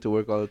almost late to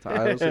work all the time.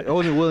 I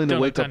wasn't willing to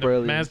Don't wake have up time to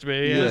early.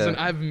 masturbate. Yeah. Yeah. Listen,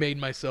 I've made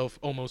myself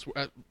almost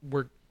at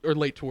work or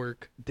late to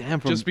work Damn,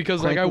 from just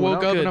because like I cranking one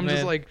woke out? up Good, and I'm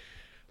just man.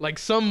 like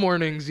some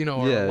mornings are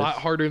a Yes. lot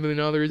harder than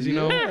others. You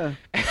know. Yeah.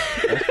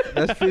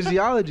 that's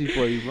physiology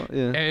for you, bro.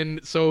 Yeah.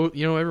 And so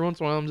every once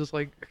in a while I'm just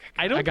like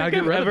I don't gotta think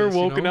get I've rid of ever this,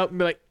 you woken know? up and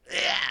be like,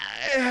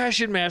 I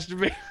should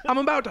masturbate. I'm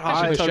about to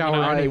hop in the should tug it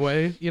shower out.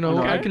 anyway.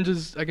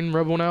 Okay. I can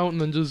rub one out and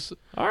then just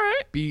All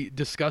right. be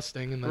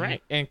disgusting and then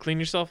Right. And clean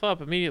yourself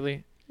up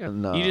immediately.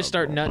 No, You just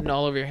start bro. nutting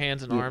all over your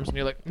hands and arms, and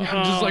you're like, I'm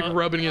just like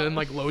rubbing it in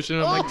like lotion.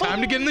 And I'm like,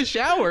 time to get in the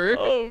shower.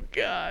 oh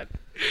god.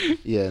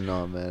 Yeah,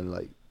 no, man.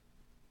 Like,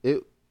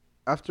 it.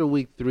 After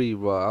week 3,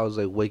 bro, I was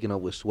like waking up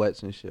with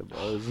sweats and shit, bro.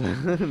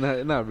 It was,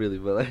 not really,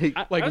 but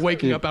like, Like I was-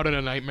 waking up out in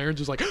a nightmare,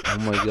 just like. oh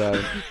my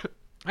god.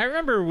 I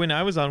remember when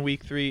I was on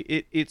week 3,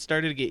 it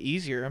started to get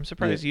easier. I'm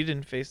surprised you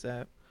didn't face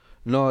that.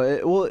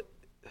 No,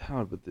 how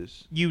to put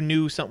this? You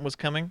knew something was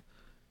coming.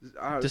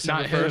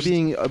 December Not him.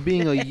 1st.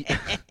 Being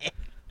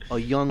a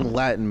young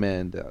Latin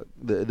man,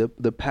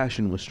 the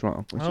passion was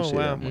strong. Let's just Oh, say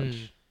wow. that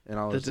much. And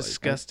I The was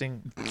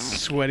disgusting,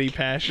 sweaty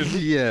passion.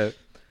 like, yeah.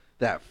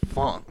 that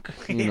funk.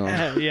 You know,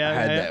 Yeah, I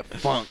had yeah. that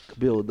funk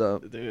build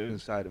up Dude.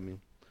 inside of me.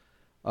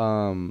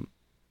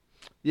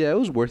 Yeah, it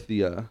was worth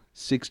the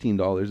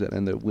 $16 that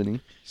ended up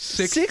winning.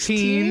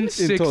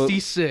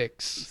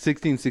 1666.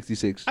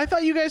 1666. I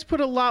thought you guys put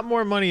a lot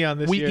more money on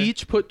this We year.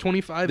 each put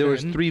 25 There in.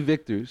 was 3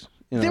 victors.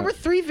 You know. There were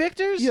 3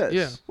 victors? Yes.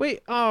 Yeah.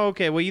 Wait. Oh,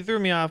 okay. Well, you threw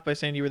me off by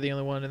saying you were the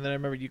only one, and then I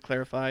remember you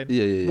clarified.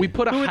 Yeah. We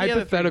put a Who were the other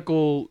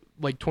hypothetical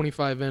like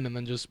 25 in, and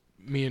then just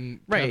me and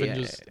Right, Kevin yeah,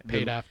 just yeah,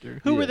 paid after.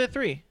 Who were Yeah. the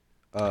 3?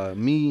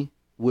 Me,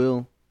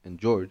 Will, and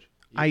George.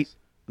 I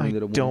ended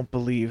up winning. don't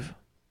believe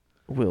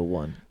Will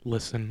won.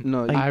 Listen,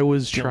 No, I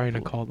was don't trying to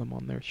believe- call them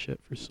on their shit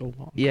for so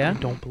long. Yeah? I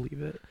don't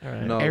believe it. All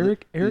right. No.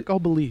 Eric, it- I'll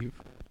believe.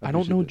 I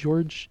don't appreciate know it.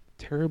 George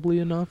terribly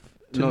enough.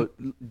 No,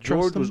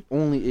 George was him?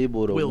 only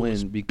able to Will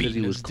was win because he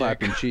beating was his dick.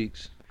 clapping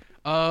cheeks.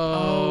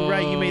 Oh,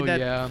 right, you made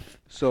that- Yeah.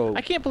 So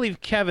I can't believe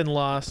Kevin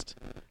lost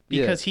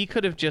Yeah. because he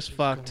could have just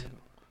fucked.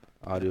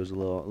 audio's a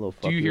little.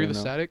 Do you fucky hear right the now.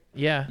 static?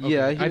 Yeah.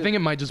 Yeah, I think it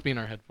might just be in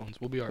our headphones.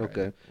 We'll be all right.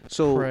 Okay.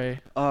 So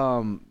Pray.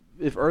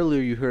 if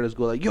earlier you heard us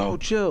go like, "Yo,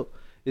 chill,"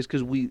 it's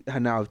because we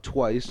now have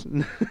twice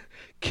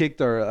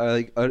kicked our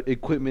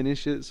equipment and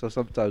shit. So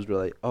sometimes we're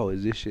like, "Oh,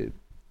 is this shit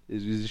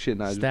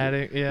not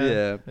Static. Yeah.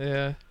 Yeah.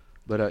 Yeah.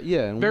 But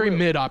yeah, and Very Will,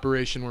 mid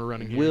operation we're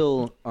running here.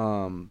 Will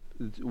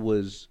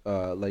was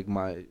like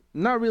my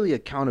not really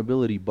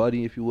accountability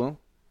buddy, if you will.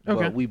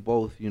 Okay. But we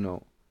both,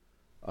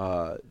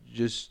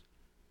 just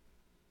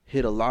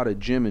hit a lot of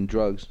gym and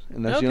drugs,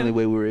 and that's Okay. the only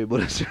way we were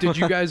able to. Did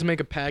you guys make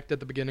a pact at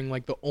the beginning,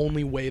 like the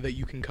only way that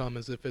you can come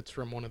is if it's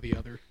from one or the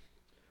other?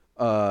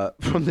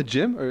 from the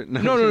gym or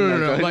No.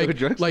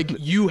 drugs? Like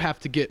you have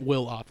to get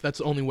Will off. That's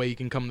the only way you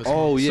can come this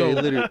Oh, month. yeah, So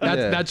literally,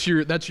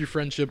 yeah. that's your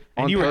friendship.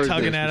 And On you were Thursdays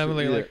tugging at him, and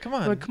specifically, you're yeah. like, "Come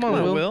on, Like, come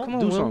on, Will. Come on,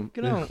 do Will. something.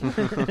 Get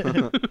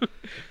out.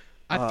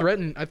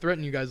 I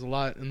threatened you guys a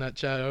lot in that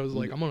chat. I was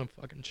like, I'm gonna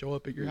fucking show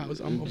up at your house.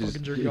 I'm gonna Just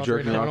fucking jerk you off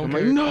right jerking now. I off. don't I'm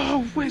care. like,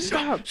 no, wait,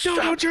 stop.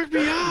 don't jerk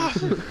me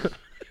off."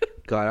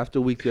 God,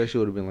 after week 2, that shit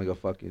would have been like a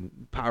fucking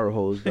power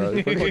hose, dog.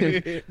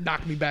 Fucking-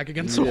 Knock me back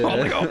against the Yeah. wall.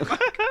 Like, oh,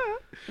 fuck.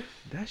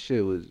 that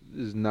shit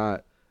is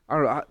not. I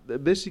don't know.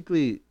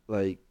 Basically,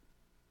 like,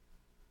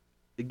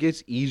 it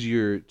gets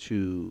easier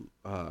to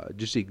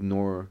just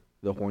ignore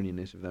the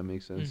horniness, if that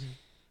makes sense. Mhm.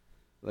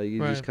 Like, you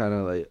just Right. kind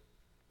of like,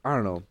 I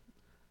don't know.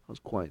 I was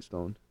quite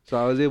stoned, so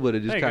I was able to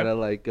just There you kind of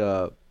like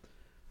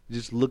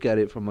just look at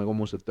it from like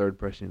almost a third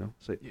person. You know,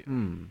 it's like, Yeah.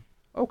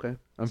 okay,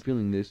 I'm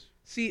feeling this.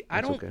 See,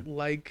 I That's don't okay.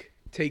 like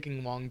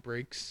taking long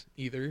breaks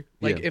either.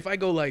 Like Yeah. if I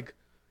go like,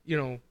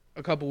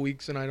 a couple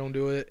weeks and I don't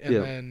do it, and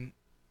Yeah. then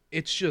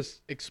it's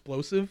just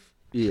explosive.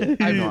 Yeah,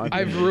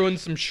 I've ruined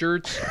some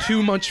shirts,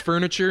 too much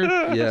furniture,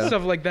 Yeah.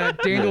 stuff like that.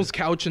 Daniel's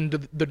couch in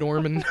the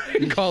dorm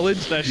in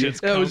college. That shit's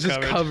that was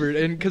just covered. covered,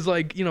 and because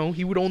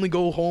he would only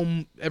go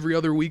home every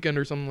other weekend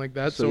or something like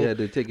that. So So you had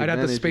to take I'd have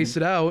to advantage space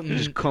and it out. And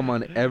just come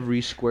on every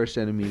square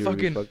centimeter. of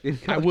his fucking,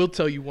 fucking I will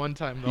tell you one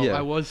time though, Yeah.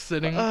 I was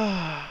sitting.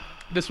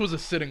 This was a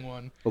sitting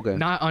one, Okay.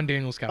 not on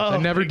Daniel's couch. Oh I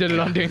never my did it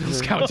on God. Daniel's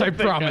couch. I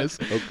promise.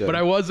 Okay. But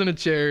I was in a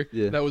chair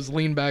Yeah. that was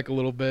leaned back a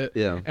little bit.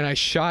 Yeah. And I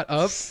shot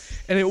up,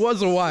 and it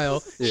was a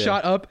while. Yeah.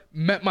 Shot up,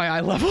 met my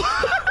eye level.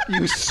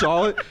 You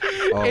saw it?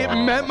 It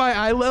Oh. met my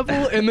eye level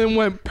and then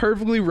went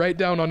perfectly right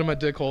down onto my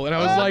dick hole. And I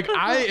was like,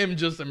 I am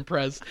just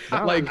impressed.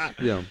 Like,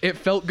 Yeah. it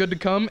felt good to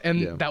come, and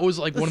Yeah. that was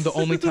like one of the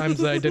only times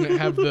that I didn't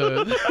have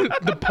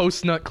the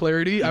post nut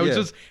clarity. I was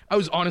Yeah. I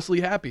was honestly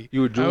happy.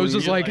 You were I was drooling.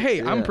 just You're like, like, hey,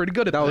 I'm yeah. pretty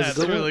good at That was this.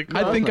 a good one. really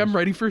cool. I think Nice. I'm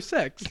ready for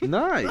sex.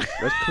 Nice.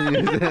 That's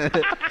clean. I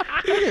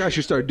think I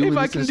should start doing If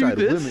I this can do inside of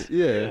this.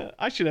 women. Yeah.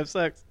 I should have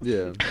sex.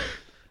 Yeah.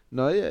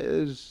 No, yeah,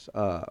 it's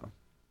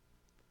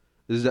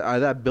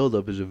that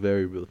buildup is a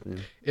very real thing.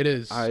 It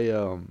is. I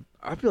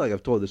feel like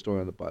I've told this story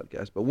on the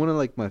podcast, but one of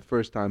like my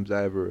first times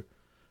I ever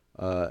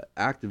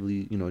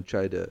actively,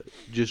 tried to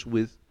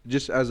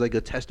just as like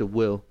a test of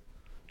will.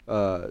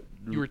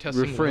 You were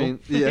testing refrain.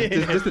 Yeah,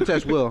 just to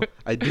test will.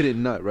 I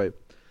didn't nut, right?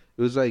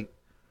 It was like,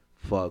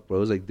 fuck, bro.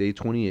 It was like day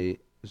 28.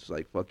 It's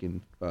like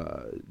fucking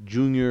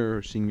junior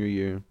or senior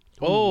year.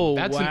 Oh,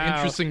 That's wow. an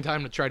interesting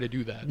time to try to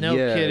do that. No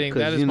Yeah, kidding. 'cause,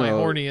 That is my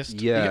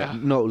horniest. Yeah, Yeah.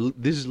 no,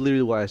 this is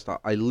literally why I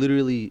stopped. I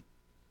literally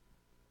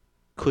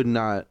could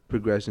not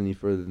progress any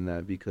further than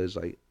that because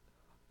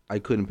I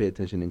couldn't pay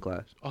attention in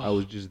class. I Oh.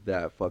 was just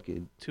that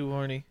fucking Too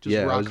horny. Just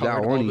yeah. I rock was hard that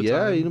all horny. the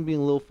Yeah, time. you know, being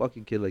a little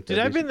fucking kid like that.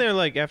 Dude, I've been there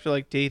like after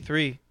like day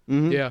 3.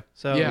 Mhm. Yeah.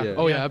 So yeah. Yeah.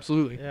 Oh yeah,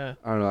 absolutely. yeah.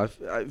 I don't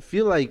know. I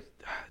feel like,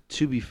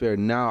 to be fair,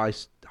 now I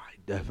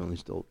definitely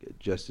still get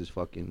just as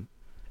fucking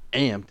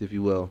amped, if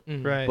you will.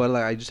 Mhm. Right. But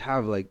like I just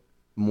have like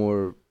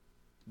more.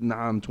 Now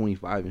I'm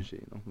 25 and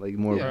shit, like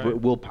more Yeah.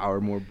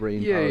 willpower, more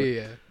brain Yeah, power.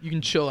 yeah, yeah. You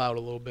can chill out a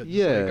little bit. Just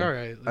Yeah. like, all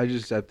right. I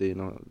just have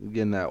to,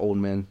 getting that old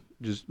man,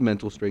 just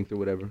mental strength or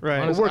whatever. Right.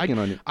 I'm Honestly, working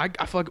on it. I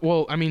feel like,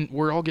 well, I mean,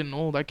 we're all getting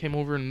old. I came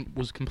over and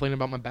was complaining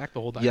about my back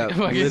the whole time. Yeah,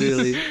 Like,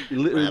 literally, like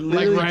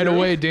literally right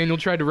away, Daniel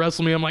tried to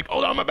wrestle me. I'm like,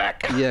 hold on my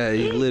back. Yeah,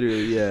 he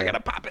literally, yeah. I gotta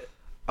pop it.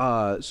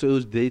 So it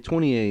was day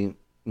 28,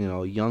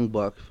 young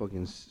buck,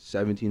 fucking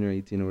 17 or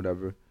 18 or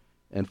whatever,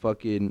 and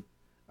fucking,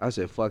 I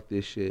said, fuck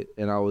this shit,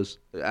 and I was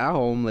at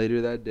home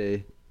later that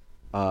day,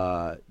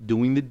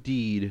 doing the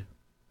deed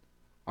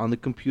on the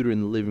computer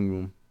in the living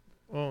room.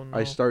 Oh no.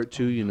 I start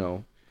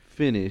to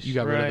finish. You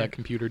got rid of Right. that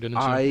computer, didn't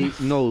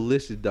you?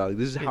 Listen, dog.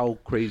 This is how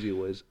crazy it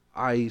was.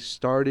 I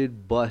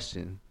started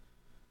busting.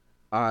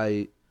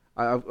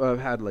 I've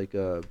had like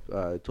a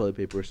toilet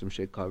paper or some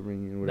shit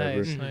covering and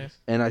whatever, Nice, nice.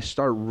 and I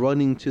start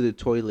running to the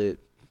toilet.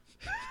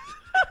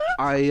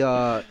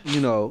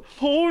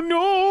 Oh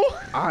no!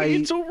 I-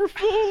 It's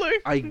overflowing.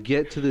 I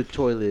get to the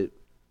toilet,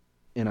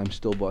 and I'm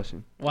still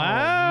busting.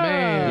 Wow.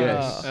 man.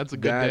 Yes, That's a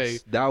good day.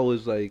 That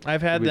was like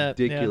I've had that,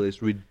 yeah.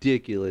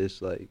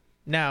 ridiculous. Like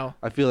Now,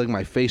 I feel like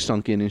my face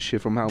sunk in and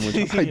shit from how much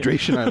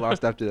hydration I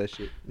lost after that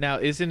shit.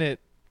 isn't it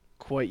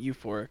quite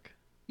euphoric?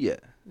 Yeah,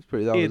 it's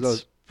pretty.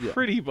 It's yeah.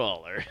 pretty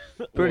baller.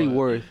 pretty What?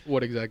 worth.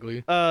 What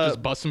exactly? Uh,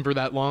 Just busting for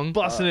that long?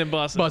 Busting and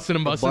busting. Busting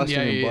and busting. Busting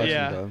Yeah, and yeah, busting,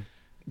 yeah.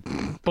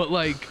 yeah. dog. But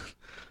like,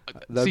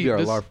 That'd see, be our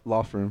this-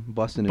 law firm.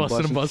 Busting and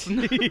busting busting.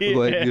 and busting.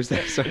 Go ahead, use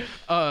that. Sorry.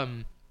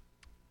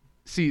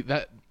 See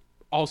that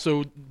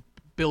also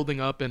building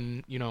up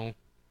and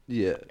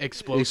Yeah.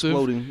 explosive.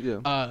 Exploding.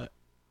 Yeah.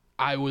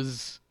 I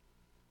was,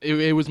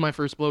 it was my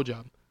first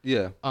blowjob.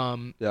 Yeah.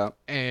 Yeah.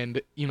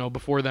 And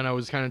before then I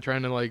was kind of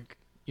trying to like,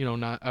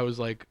 not. I was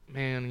like,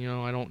 man,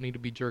 I don't need to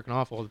be jerking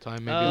off all the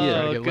time. Maybe I'll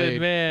try to Oh, get good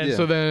laid. man. Yeah.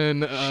 So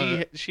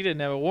then She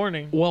didn't have a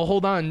warning. well,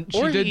 hold on.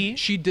 Or he.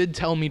 She did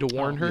tell me to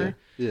warn Oh, her.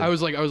 yeah. I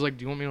was like, do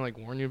you want me to like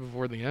warn you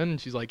before the end? And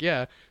she's like,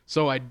 yeah.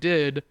 So I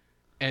did,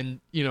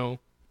 and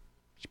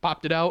she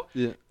popped it out.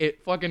 Yeah.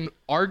 It fucking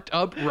arced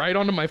up right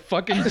onto my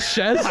fucking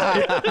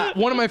chest.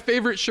 One of my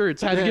favorite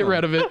shirts. Had to get Damn.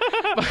 rid of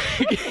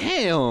it.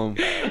 Damn.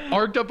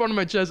 Arced up onto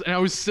my chest, and I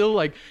was still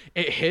like,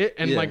 it hit,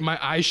 and Yeah. like my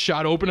eyes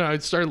shot open, and I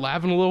started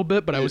laughing a little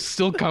bit, but I was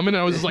still coming. And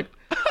I was just like,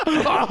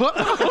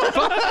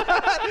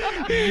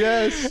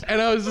 Yes.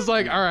 and I was just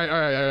like, all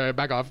right,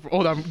 back off.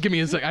 Hold on, give me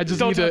a sec. I just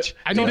Don't need touch. to.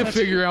 I Don't need to touch.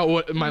 figure out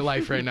what my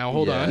life right now.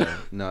 Hold on.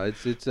 No,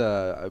 it's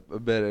a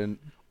bit an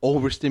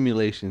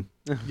overstimulation.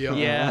 Yeah.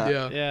 Yeah.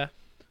 Yeah. Yeah.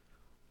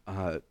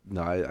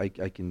 No, I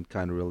can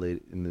kind of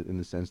relate in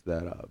the sense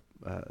that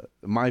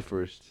my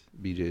first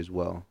BJ as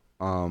well.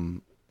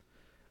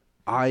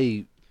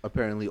 I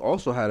apparently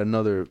also had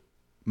another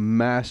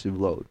massive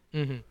load,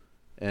 Mm-hmm.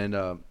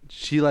 and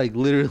she like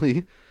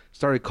literally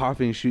started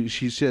coughing.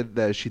 She said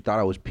that she thought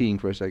I was peeing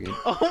for a second.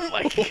 Oh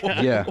my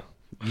god.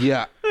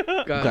 Yeah,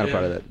 I'm kind of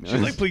proud of that. to be She's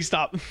like, honest. please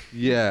stop.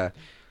 Yeah,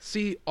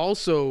 See,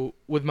 also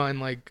with mine,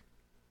 like,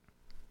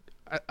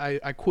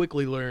 I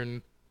quickly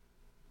learned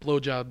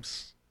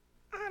blowjobs.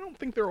 I don't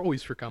think they're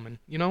always for coming.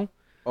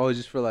 oh, it's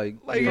just for like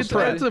Like for it's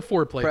prep. a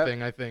foreplay Prep.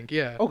 thing, I think.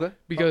 Yeah. Okay.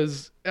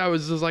 Because I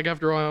was just like,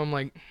 after a while, I'm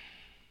like,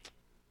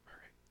 all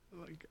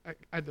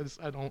right,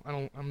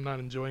 like I'm not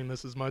enjoying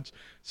this as much.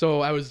 So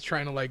I was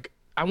trying to like,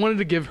 I wanted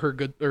to give her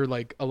good or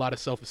like a lot of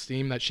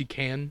self-esteem that she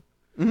can.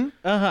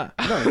 Uh-huh.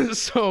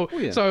 So Oh,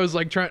 yeah. so I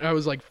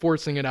was like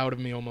forcing it out of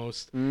me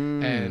almost.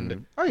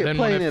 And Oh, yeah, then when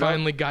playing I it up.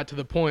 finally got to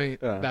the point,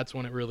 Yeah. that's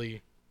when it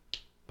really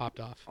popped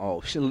off.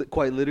 Oh, shit,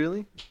 quite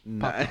literally.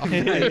 Nice.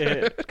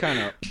 kind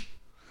of.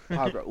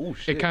 Oh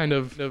shit. It kind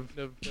of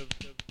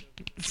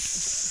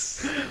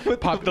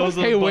Pop those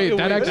Hey, little wait, bu-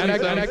 that actually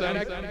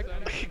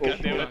God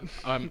damn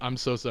it. I'm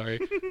so sorry.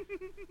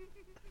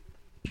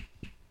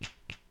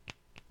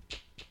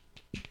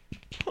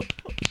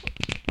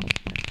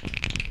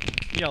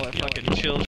 Y'all are fucking children.